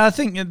 yeah, I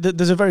think that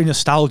there's a very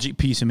nostalgic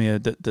piece of me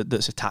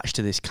that's attached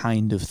to this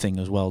kind of thing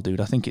as well,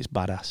 dude. I think it's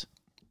badass.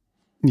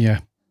 Yeah,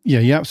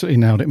 you absolutely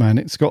nailed it, man.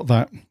 It's got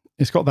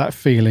that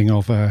feeling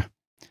of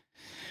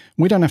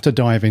we don't have to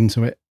dive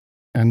into it,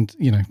 and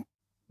you know,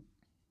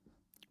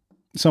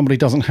 somebody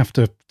doesn't have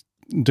to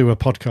do a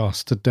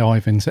podcast to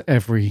dive into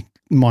every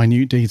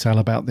minute detail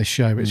about this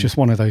show. It's just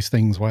one of those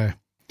things where,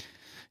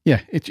 we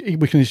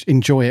can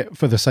enjoy it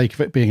for the sake of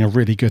it being a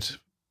really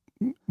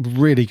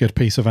good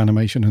piece of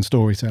animation and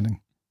storytelling.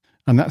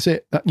 And that's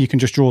it. That you can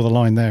just draw the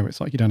line there. It's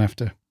like you don't have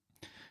to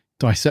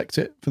dissect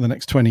it for the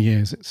next 20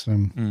 years. It's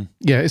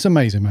it's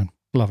amazing, man.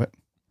 Love it.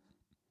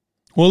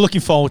 Well,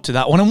 looking forward to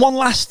that one. And one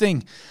last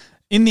thing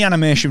in the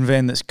animation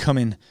vein that's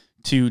coming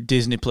to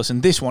Disney Plus,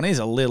 and this one is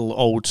a little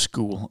old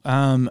school.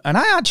 And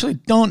I actually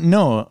don't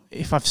know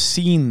if I've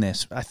seen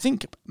this. I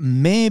think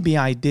maybe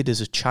I did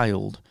as a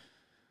child,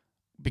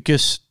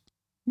 because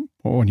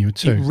when you were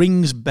 2. It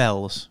rings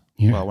bells.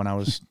 Yeah. Well, when I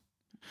was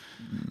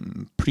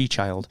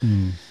pre-child.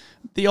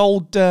 The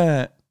old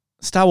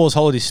Star Wars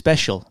Holiday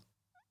Special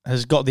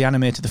has got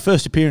the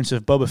first appearance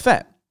of Boba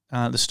Fett,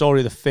 the story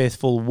of the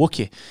faithful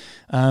Wookiee.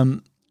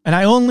 And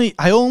I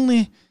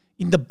only,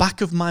 in the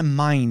back of my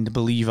mind,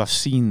 believe I've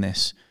seen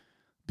this,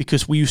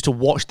 because we used to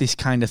watch this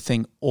kind of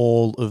thing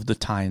all of the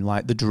time,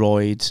 like the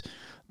droids,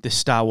 the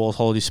Star Wars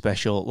Holiday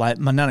Special. Like,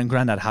 my nan and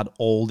granddad had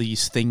all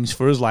these things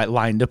for us, like,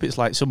 lined up. It's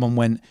like someone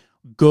went,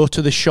 go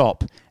to the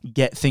shop,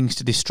 get things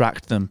to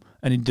distract them,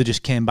 and they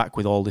just came back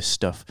with all this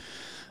stuff.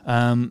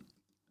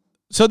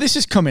 So this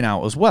is coming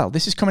out as well.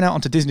 This is coming out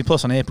onto Disney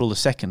Plus on April the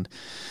 2nd.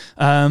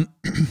 And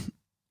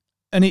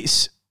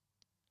it's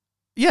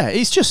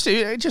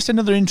just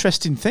another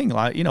interesting thing.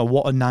 Like, you know,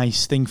 what a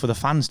nice thing for the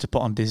fans to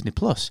put on Disney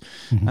Plus.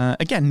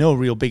 Again, no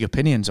real big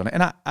opinions on it.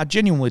 And I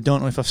genuinely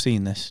don't know if I've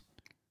seen this.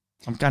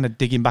 I'm kind of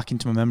digging back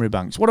into my memory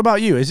banks. What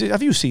about you?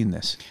 Have you seen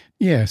this?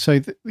 Yeah, so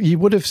you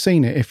would have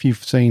seen it if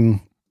you've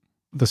seen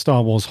the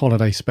Star Wars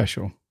Holiday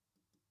Special.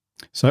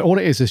 So all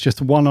it is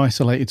just one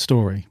isolated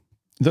story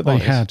that they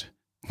had.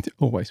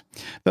 Always.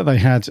 That they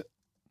had.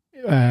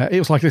 It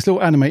was like this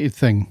little animated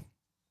thing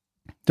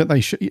that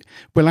they should.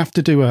 We'll have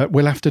to do a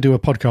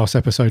podcast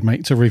episode,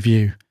 mate, to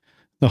review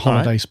the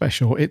Holiday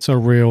Special. It's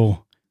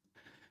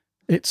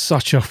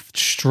such a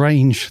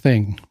strange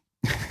thing.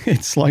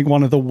 It's like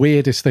one of the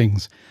weirdest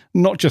things,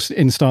 not just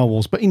in Star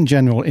Wars, but in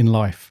general in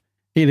life.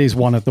 It is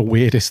one of the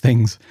weirdest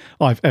things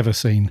I've ever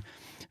seen.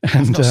 And,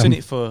 I've not seen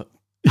it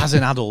as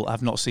an adult.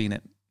 I've not seen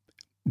it,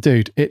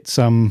 dude. It's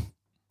we're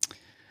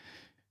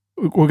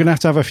gonna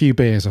have a few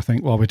beers, I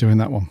think, while we're doing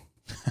that one.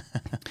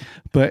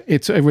 But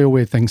it's a real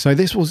weird thing. So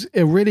this was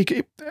a really,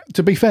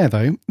 to be fair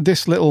though,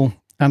 this little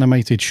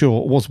animated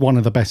short was one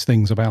of the best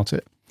things about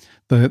it.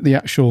 The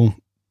actual,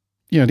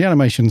 you know, the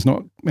animation's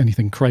not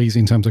anything crazy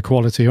in terms of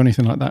quality or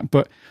anything like that,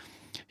 but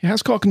it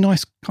has got a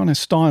nice kind of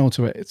style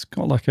to it. It's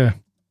got like a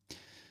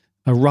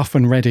rough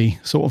and ready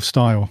sort of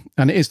style,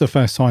 and it is the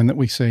first time that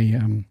we see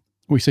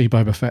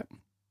Boba Fett.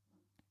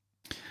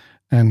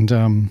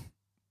 And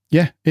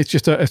it's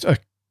just a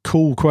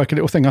cool, quirky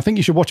little thing. I think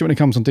you should watch it when it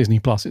comes on Disney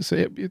Plus.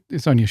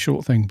 It's only a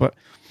short thing, but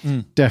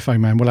defo,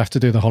 man, we'll have to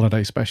do the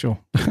holiday special.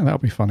 That'll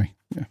be funny.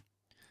 Yeah.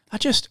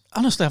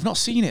 Honestly, I've not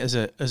seen it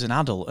as an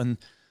adult, and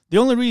the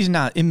only reason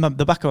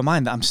the back of my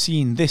mind that I'm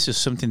seeing this as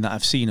something that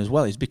I've seen as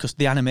well is because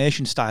the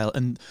animation style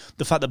and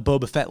the fact that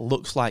Boba Fett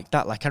looks like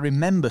that. Like, I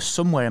remember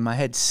somewhere in my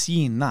head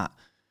seeing that,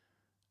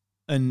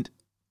 and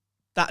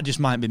that just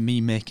might be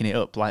me making it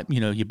up. Like,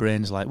 your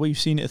brain's like, well, you've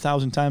seen it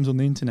 1,000 times on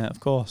the internet, of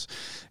course.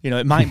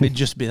 It might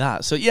just be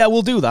that. So yeah,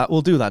 we'll do that.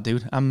 We'll do that,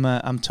 dude.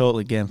 I'm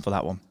totally game for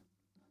that one.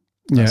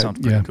 That sounds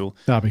pretty cool.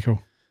 That'd be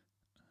cool.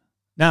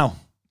 Now.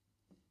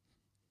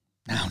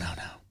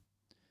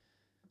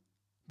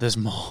 There's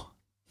more.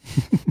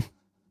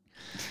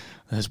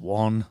 There's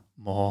one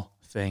more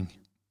thing.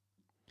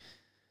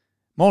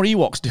 More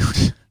Ewoks,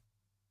 dude.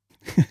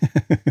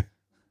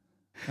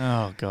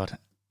 Oh, God.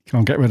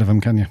 Can't get rid of them,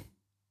 can you?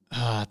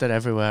 They're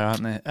everywhere,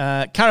 aren't they?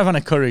 Caravan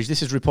of Courage.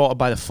 This is reported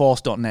by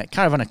TheForce.net.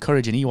 Caravan of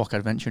Courage, an Ewok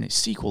adventure, and its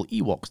sequel,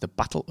 Ewoks, The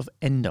Battle of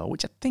Endor,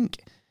 which I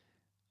think,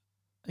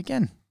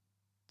 again,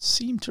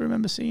 seem to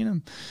remember seeing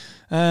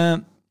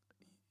them.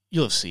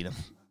 You'll have seen them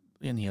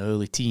in the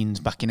early teens,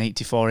 back in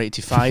 84,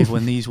 85,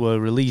 when these were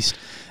released.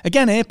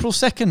 Again, April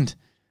 2nd.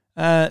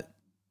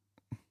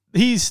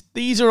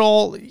 These are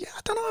all... I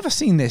don't know if I've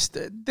seen this.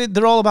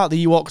 They're all about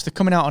the Ewoks. They're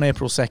coming out on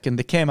April 2nd.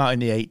 They came out in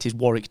the 80s.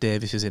 Warwick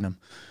Davis is in them.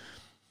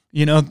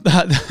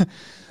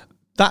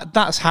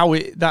 That's how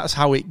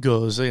it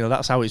goes.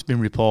 That's how it's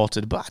been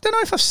reported. But I don't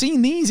know if I've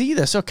seen these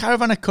either. So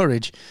Caravan of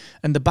Courage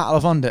and the Battle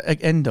of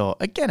Endor.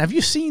 Again, have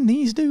you seen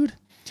these, dude?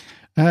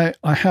 I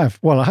have.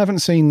 Well, I haven't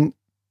seen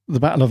the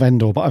Battle of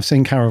Endor, but I've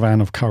seen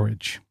Caravan of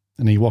Courage,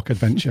 an Ewok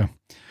adventure.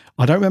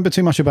 I don't remember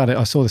too much about it.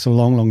 I saw this a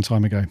long, long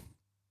time ago,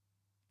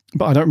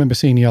 but I don't remember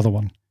seeing the other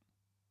one.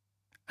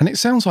 And it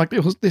sounds like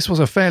this was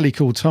a fairly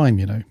cool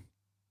time,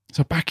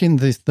 So back in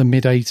the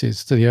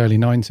mid-80s to the early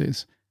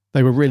 90s,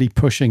 they were really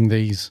pushing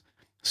these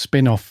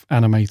spin-off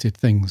animated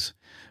things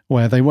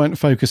where they weren't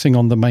focusing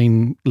on the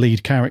main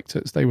lead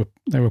characters. They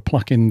were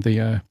plucking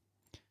the...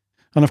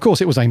 and of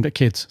course it was aimed at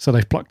kids, so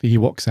they've plucked the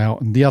Ewoks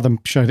out. And the other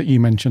show that you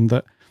mentioned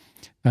that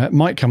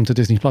might come to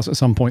Disney Plus at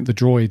some point, the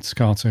Droids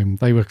cartoon,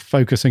 they were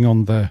focusing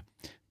on the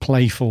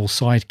playful,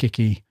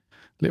 sidekicky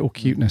little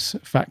cuteness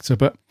factor.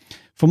 But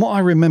from what I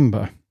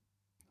remember,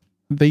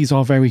 these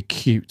are very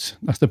cute.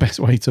 That's the best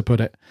way to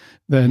put it.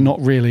 They're not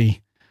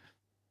really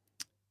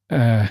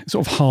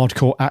sort of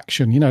hardcore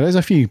action. There's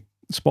a few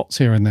spots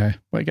here and there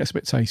where it gets a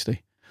bit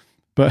tasty,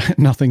 but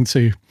nothing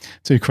too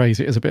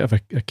crazy. It's a bit of a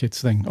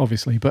kid's thing,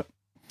 obviously. But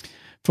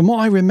from what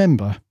I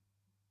remember,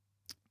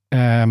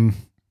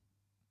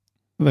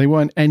 they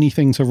weren't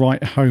anything to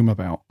write home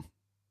about.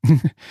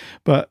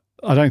 But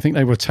I don't think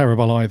they were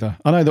terrible either.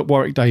 I know that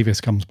Warwick Davis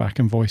comes back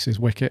and voices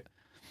Wicket,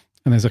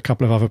 and there's a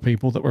couple of other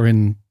people that were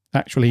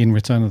actually in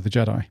Return of the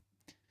Jedi.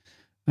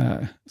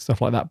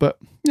 Stuff like that. But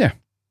yeah,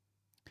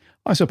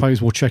 I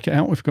suppose we'll check it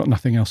out. We've got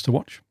nothing else to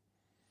watch.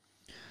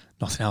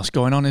 Nothing else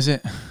going on, is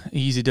it?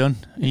 Easy done.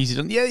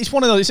 Yeah, it's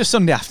one of those. It's a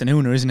Sunday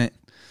afternooner, isn't it?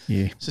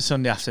 Yeah. It's a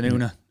Sunday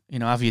afternooner.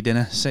 Have your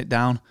dinner, sit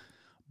down,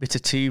 bit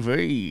of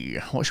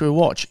TV. What should we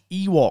watch?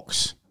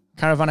 Ewoks,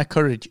 Caravan of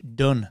Courage,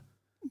 done.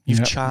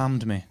 You've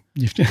charmed me.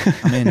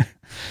 I'm in.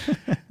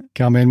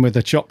 Come in with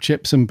the chopped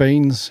chips and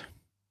beans.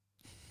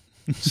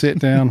 Sit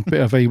down, bit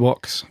of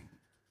Ewoks.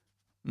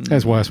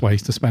 There's worse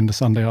ways to spend a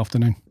Sunday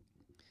afternoon.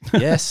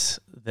 Yes,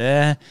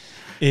 there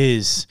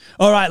is.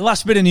 All right,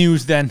 last bit of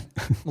news then.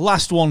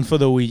 Last one for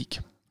the week.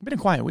 Been a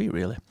quiet week,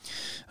 really,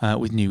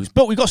 with news.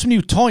 But we've got some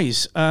new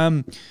toys.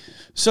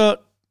 So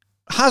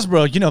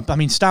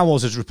Hasbro, Star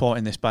Wars is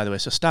reporting this, by the way.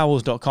 So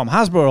StarWars.com.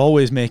 Hasbro are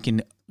always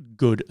making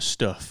good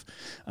stuff.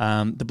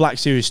 The Black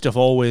Series stuff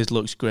always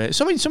looks great.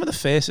 So, some of the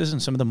faces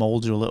and some of the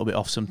molds are a little bit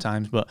off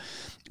sometimes, but,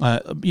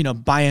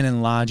 by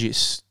and large,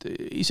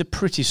 it's a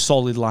pretty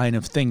solid line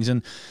of things.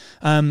 And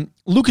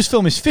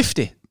Lucasfilm is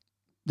 50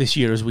 this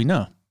year, as we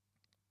know.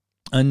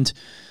 And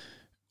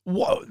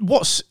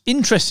what's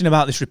interesting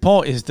about this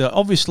report is that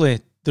obviously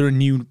there are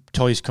new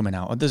toys coming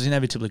out. There's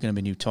inevitably going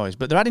to be new toys,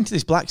 but they're adding to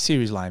this Black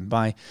Series line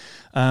by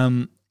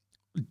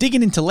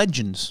digging into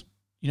Legends.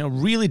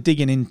 Really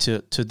digging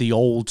into the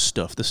old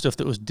stuff, the stuff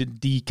that was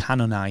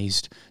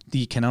decanonicalized,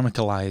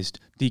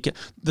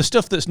 the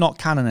stuff that's not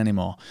canon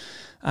anymore,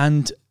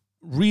 and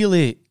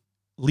really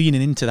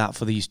leaning into that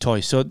for these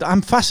toys. So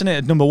I'm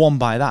fascinated, number one,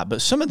 by that, but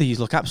some of these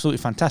look absolutely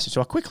fantastic. So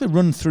I'll quickly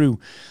run through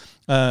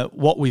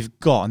what we've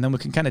got, and then we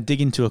can kind of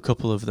dig into a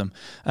couple of them.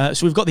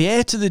 So we've got the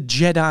Heir to the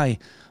Jedi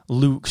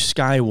Luke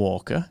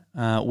Skywalker,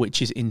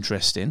 which is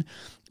interesting.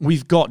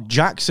 We've got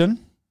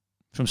Jackson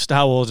from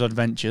Star Wars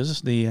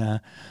Adventures, the...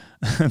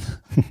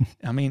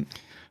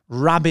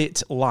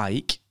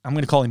 rabbit-like. I'm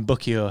going to call him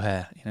Bucky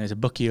O'Hare. He's a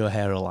Bucky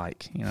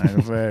O'Hare-alike.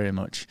 Very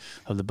much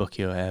of the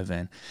Bucky O'Hare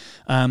vein.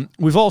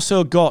 We've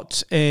also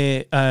got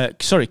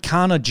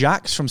Kana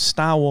Jax from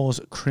Star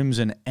Wars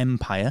Crimson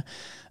Empire.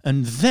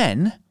 And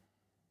then,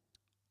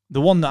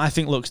 the one that I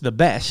think looks the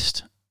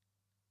best,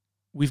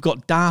 we've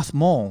got Darth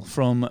Maul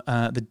from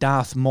the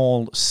Darth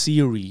Maul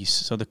series,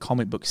 so the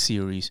comic book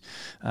series,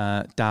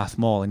 Darth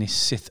Maul in his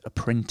Sith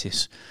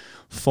apprentice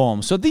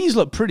form. So these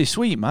look pretty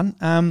sweet, man.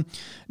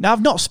 Now,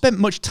 I've not spent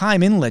much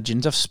time in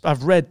Legends.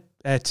 I've read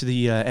Heir to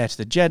the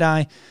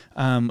Jedi,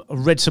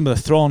 read some of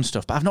the Thrawn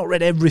stuff, but I've not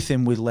read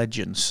everything with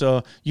Legends.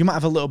 So you might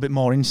have a little bit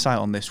more insight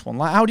on this one.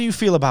 Like, how do you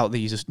feel about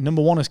these? As,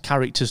 number one, as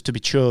characters to be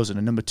chosen,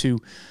 and number two,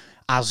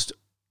 as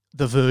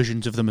the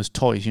versions of them as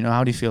toys. You know,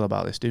 how do you feel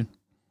about this, dude?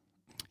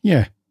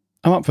 Yeah,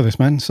 I'm up for this,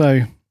 man.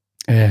 So,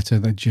 Heir to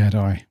the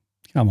Jedi.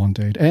 Come on,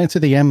 dude. Heir to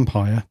the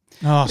Empire.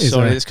 Oh,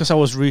 sorry. It's because I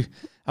was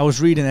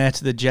reading Heir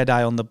to the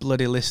Jedi on the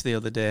bloody list the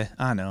other day.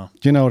 I know.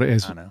 Do you know what it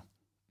is? I know.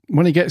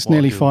 When it gets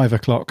nearly 5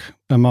 o'clock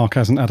and Mark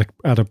hasn't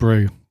had a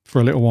brew for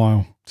a little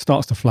while,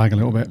 starts to flag a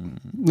little bit.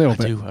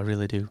 I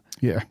really do.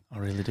 Yeah. I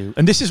really do.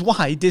 And this is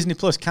why Disney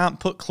Plus can't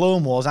put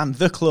Clone Wars and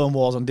The Clone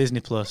Wars on Disney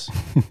Plus.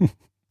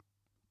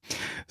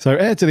 So,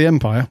 Heir to the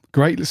Empire,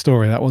 great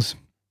story that was.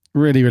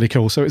 Really, really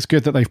cool. So it's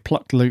good that they've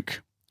plucked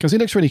Luke, because he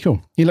looks really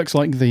cool. He looks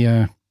like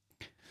the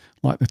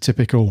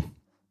typical.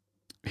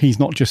 He's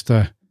not just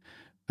a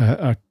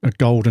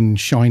golden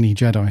shiny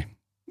Jedi.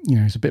 You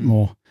know, he's a bit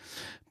more.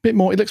 He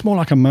looks more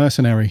like a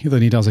mercenary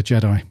than he does a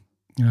Jedi,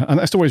 and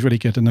that story's really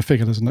good. And the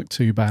figure doesn't look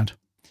too bad,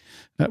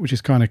 which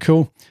is kind of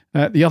cool.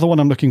 The other one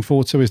I'm looking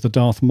forward to is the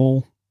Darth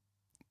Maul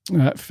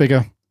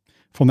figure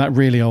from that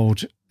really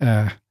old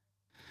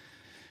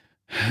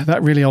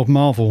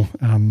Marvel.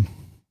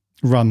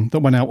 Run that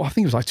went out. I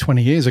think it was like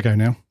 20 years ago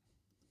now.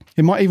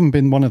 It might even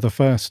been one of the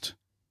first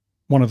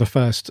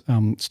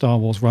Star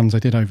Wars runs they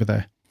did over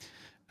there.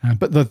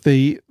 But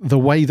the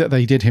way that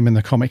they did him in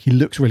the comic, he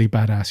looks really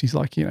badass. He's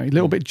like, you know, a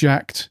little bit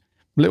jacked,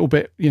 a little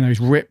bit, you know, he's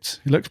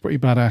ripped. He looks pretty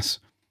badass,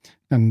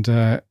 and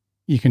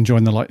you can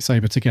join the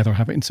lightsaber together,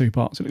 have it in 2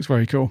 parts. It looks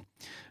very cool.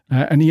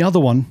 And the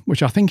other one,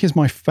 which I think is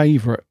my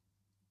favourite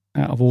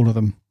out of all of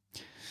them,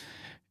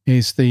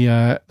 is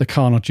the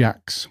Karna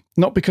Jax.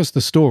 Not because the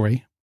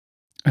story.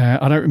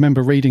 I don't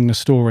remember reading the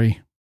story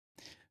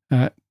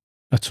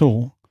at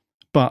all,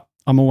 but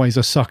I'm always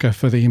a sucker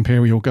for the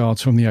Imperial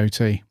Guards from the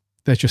OT.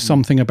 There's just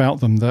something about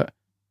them that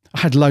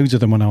I had loads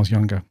of them when I was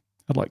younger. I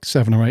had like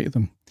 7 or 8 of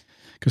them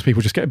because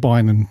people just kept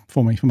buying them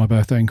for me for my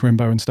birthday in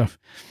Crimbo and stuff.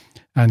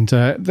 And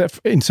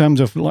in terms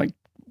of in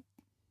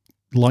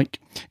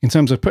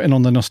terms of putting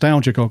on the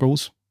nostalgia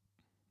goggles,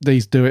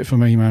 these do it for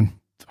me, man.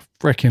 I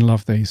freaking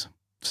love these.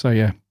 So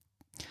yeah,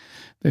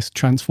 this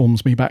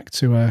transforms me back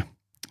to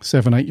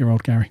 7,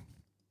 8-year-old Gary.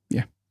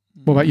 Yeah.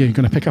 What about you?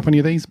 Going to pick up any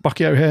of these?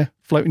 Bucky O'Hare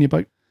floating your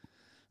boat?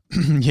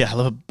 Yeah, I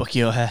love a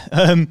Bucky O'Hare.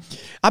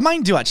 I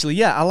might do actually.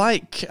 Yeah, I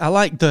like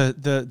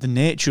the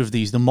nature of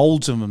these. The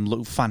molds of them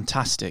look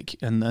fantastic,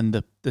 and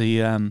the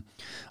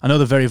I know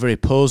they're very, very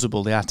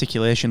poseable. The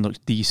articulation looks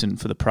decent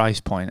for the price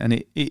point,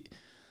 and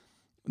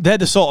they're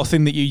the sort of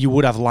thing that you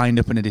would have lined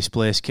up in a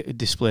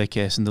display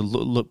case, and they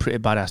look pretty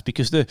badass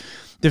because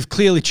they've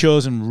clearly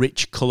chosen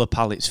rich color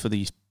palettes for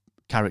these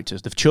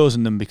characters. They've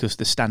chosen them because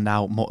they stand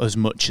out as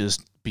much as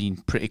being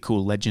pretty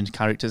cool Legends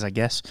characters, I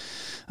guess.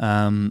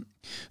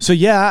 So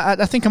yeah,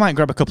 I think I might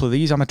grab a couple of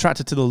these. I'm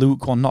attracted to the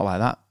Luke one, not like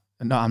that.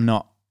 No, I'm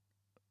not.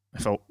 I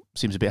thought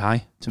seems a bit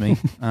high to me.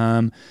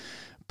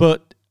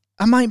 But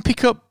I might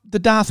pick up the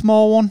Darth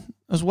Maul one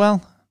as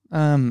well.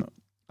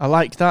 I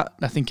like that.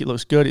 I think it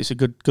looks good. It's a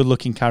good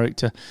looking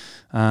character.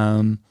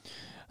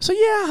 So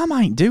yeah, I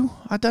might do.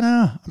 I don't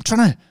know. I'm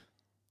trying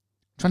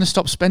to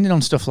stop spending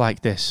on stuff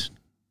like this.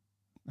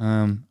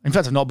 In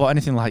fact, I've not bought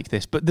anything like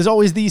this, but there's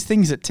always these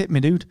things that tip me,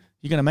 dude.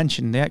 You're going to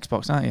mention the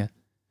Xbox, aren't you?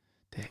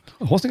 Dick.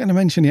 I wasn't going to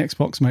mention the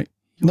Xbox, mate.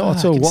 Not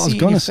at all. What I was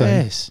going to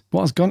say.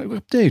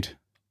 Dude,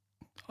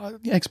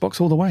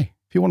 Xbox all the way.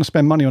 If you want to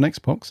spend money on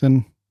Xbox,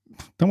 then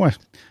don't worry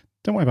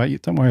about you.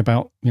 Don't worry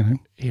about,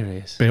 here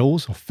it is.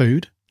 Bills or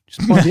food.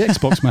 Just buy the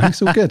Xbox, man.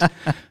 It's all good.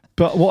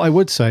 But what I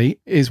would say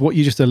is what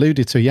you just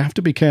alluded to. You have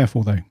to be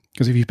careful though,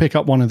 because if you pick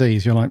up one of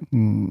these, you're like,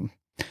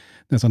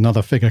 there's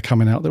another figure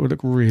coming out that would look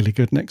really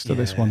good next to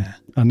this one.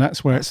 And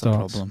that's where it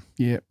starts. The problem.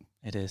 Yeah.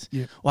 It is.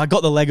 Yeah. Well, I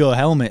got the Lego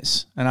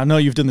helmets, and I know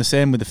you've done the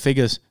same with the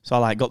figures.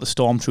 So I got the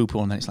Stormtrooper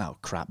one, and it's like, oh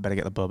crap, better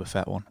get the Boba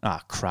Fett one.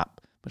 Ah,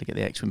 crap, better get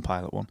the X-Wing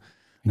pilot one.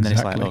 And then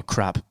it's like, oh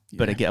crap,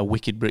 better get a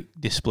Wicked Brick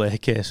display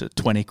case at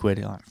 20 quid.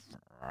 You're like,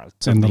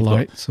 and the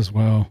lights as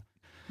well.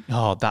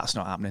 Oh, that's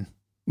not happening.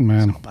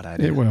 Man, that's not a bad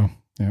idea. It will.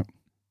 Yeah.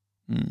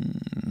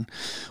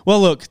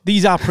 Well, look,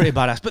 these are pretty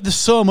badass, but there's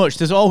so much.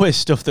 There's always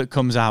stuff that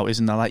comes out,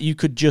 isn't there? Like, you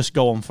could just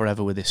go on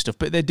forever with this stuff,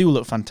 but they do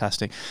look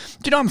fantastic.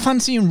 Do you know, I'm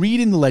fancying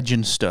reading the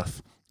Legends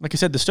stuff. Like I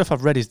said, the stuff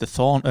I've read is the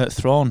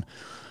Thrawn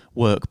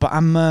work, but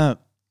I'm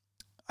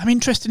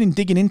interested in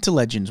digging into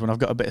Legends when I've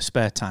got a bit of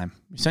spare time.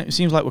 It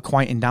seems like we're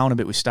quieting down a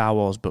bit with Star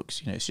Wars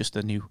books. It's just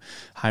the new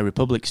High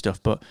Republic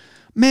stuff, but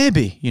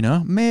maybe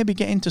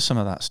get into some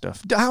of that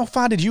stuff. How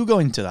far did you go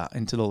into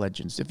the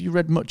Legends? Have you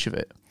read much of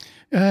it?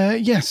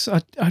 Yes,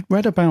 I'd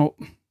read about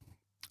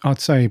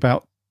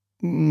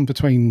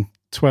between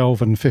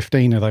 12 and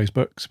 15 of those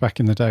books back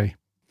in the day.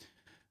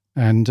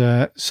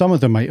 And some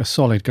of them, mate, are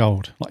solid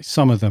gold. Like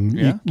some of them,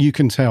 Yeah. you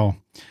can tell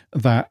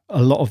that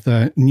a lot of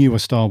the newer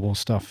Star Wars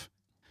stuff,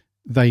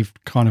 they've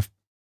kind of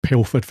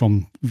pilfered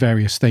from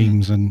various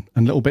themes and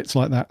little bits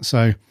like that.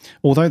 So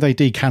although they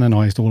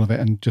decanonized all of it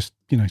and just,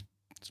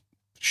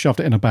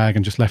 shoved it in a bag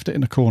and just left it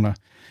in a corner,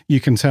 you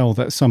can tell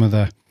that some of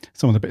the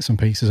bits and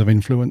pieces have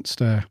influenced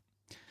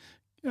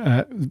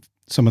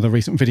some of the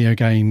recent video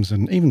games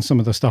and even some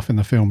of the stuff in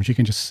the films. You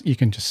can just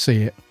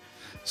see it.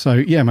 So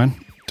yeah, man,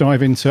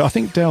 dive into. I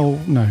think Del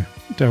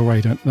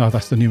Rey. No,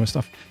 that's the newer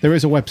stuff. There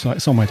is a website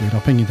somewhere, dude.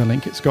 I'll ping you the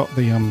link. It's got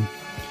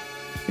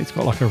it's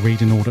got like a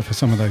reading order for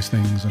some of those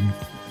things and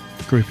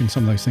grouping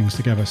some of those things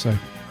together. So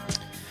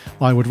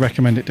I would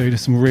recommend it, dude.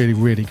 There's some really,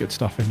 really good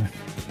stuff in there.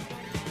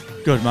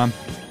 Good, man.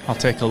 I'll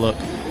take a look.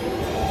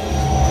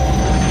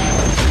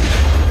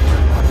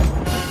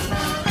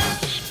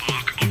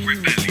 Spark of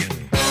Rebellion.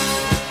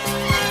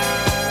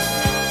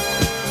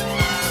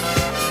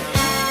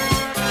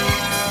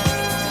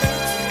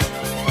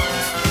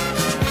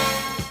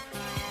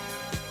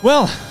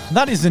 Well,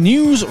 that is the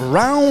news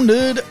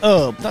rounded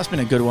up. That's been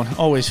a good one.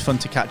 Always fun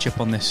to catch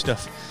up on this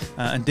stuff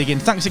and dig in.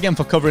 Thanks again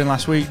for covering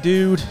last week,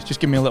 dude. Just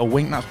give me a little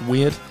wink. That's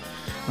weird.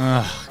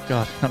 Oh,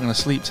 God. Not going to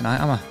sleep tonight,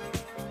 am I?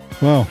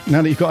 Well,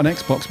 now that you've got an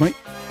Xbox, mate,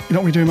 you're not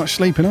really doing much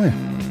sleeping, are you?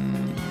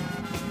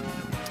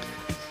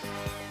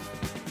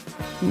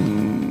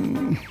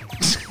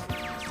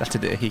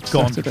 Saturday.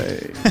 Go on.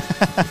 Saturday.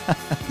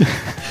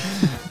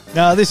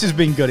 No, this has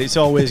been good. It's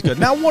always good.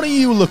 Now, what are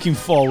you looking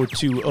forward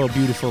to, oh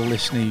beautiful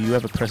listener, you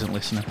ever-present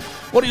listener?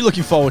 What are you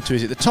looking forward to?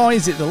 Is it the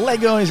toys? Is it the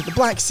Lego? Is it the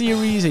Black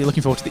Series? Are you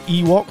looking forward to the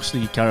Ewoks,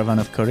 the Caravan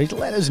of Courage?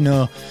 Let us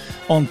know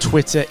on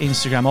Twitter,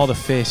 Instagram, or the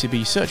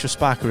FaceB. Search for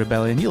Spark of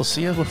Rebellion. You'll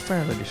see us. We're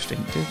fairly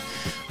distinctive.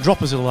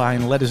 Drop us a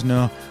line. Let us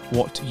know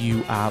what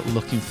you are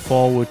looking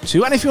forward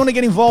to. And if you want to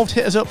get involved,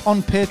 hit us up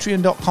on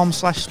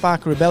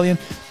patreon.com/Spark of Rebellion.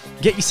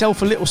 Get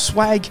yourself a little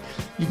swag.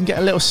 You can get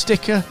a little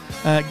sticker.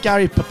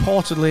 Gary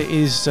purportedly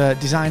is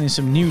designing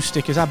some new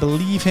stickers. I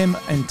believe him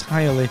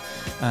entirely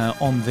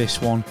on this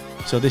one.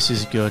 So this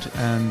is good.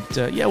 And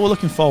yeah, we're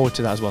looking forward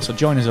to that as well. So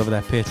join us over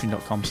there,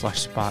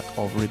 patreon.com/Spark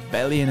of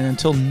Rebellion. And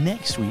until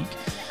next week,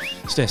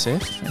 stay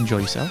safe. Enjoy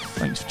yourself.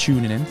 Thanks for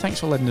tuning in.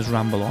 Thanks for letting us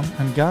ramble on.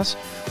 And Gaz,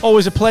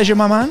 always a pleasure,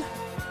 my man.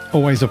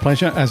 Always a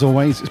pleasure. As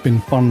always, it's been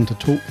fun to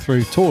talk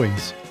through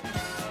toys,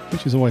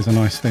 which is always a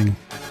nice thing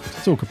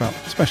to talk about,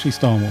 especially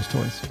Star Wars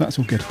toys. That's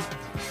all good.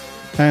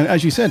 And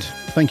as you said,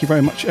 thank you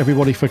very much,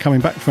 everybody, for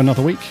coming back for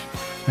another week.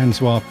 And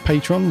to our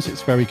patrons,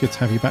 it's very good to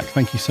have you back.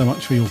 Thank you so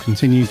much for your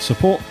continued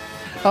support.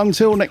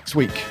 Until next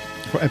week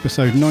for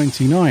episode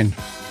 99.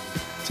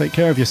 Take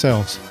care of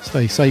yourselves,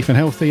 stay safe and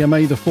healthy, and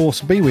may the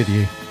Force be with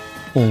you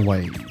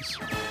always.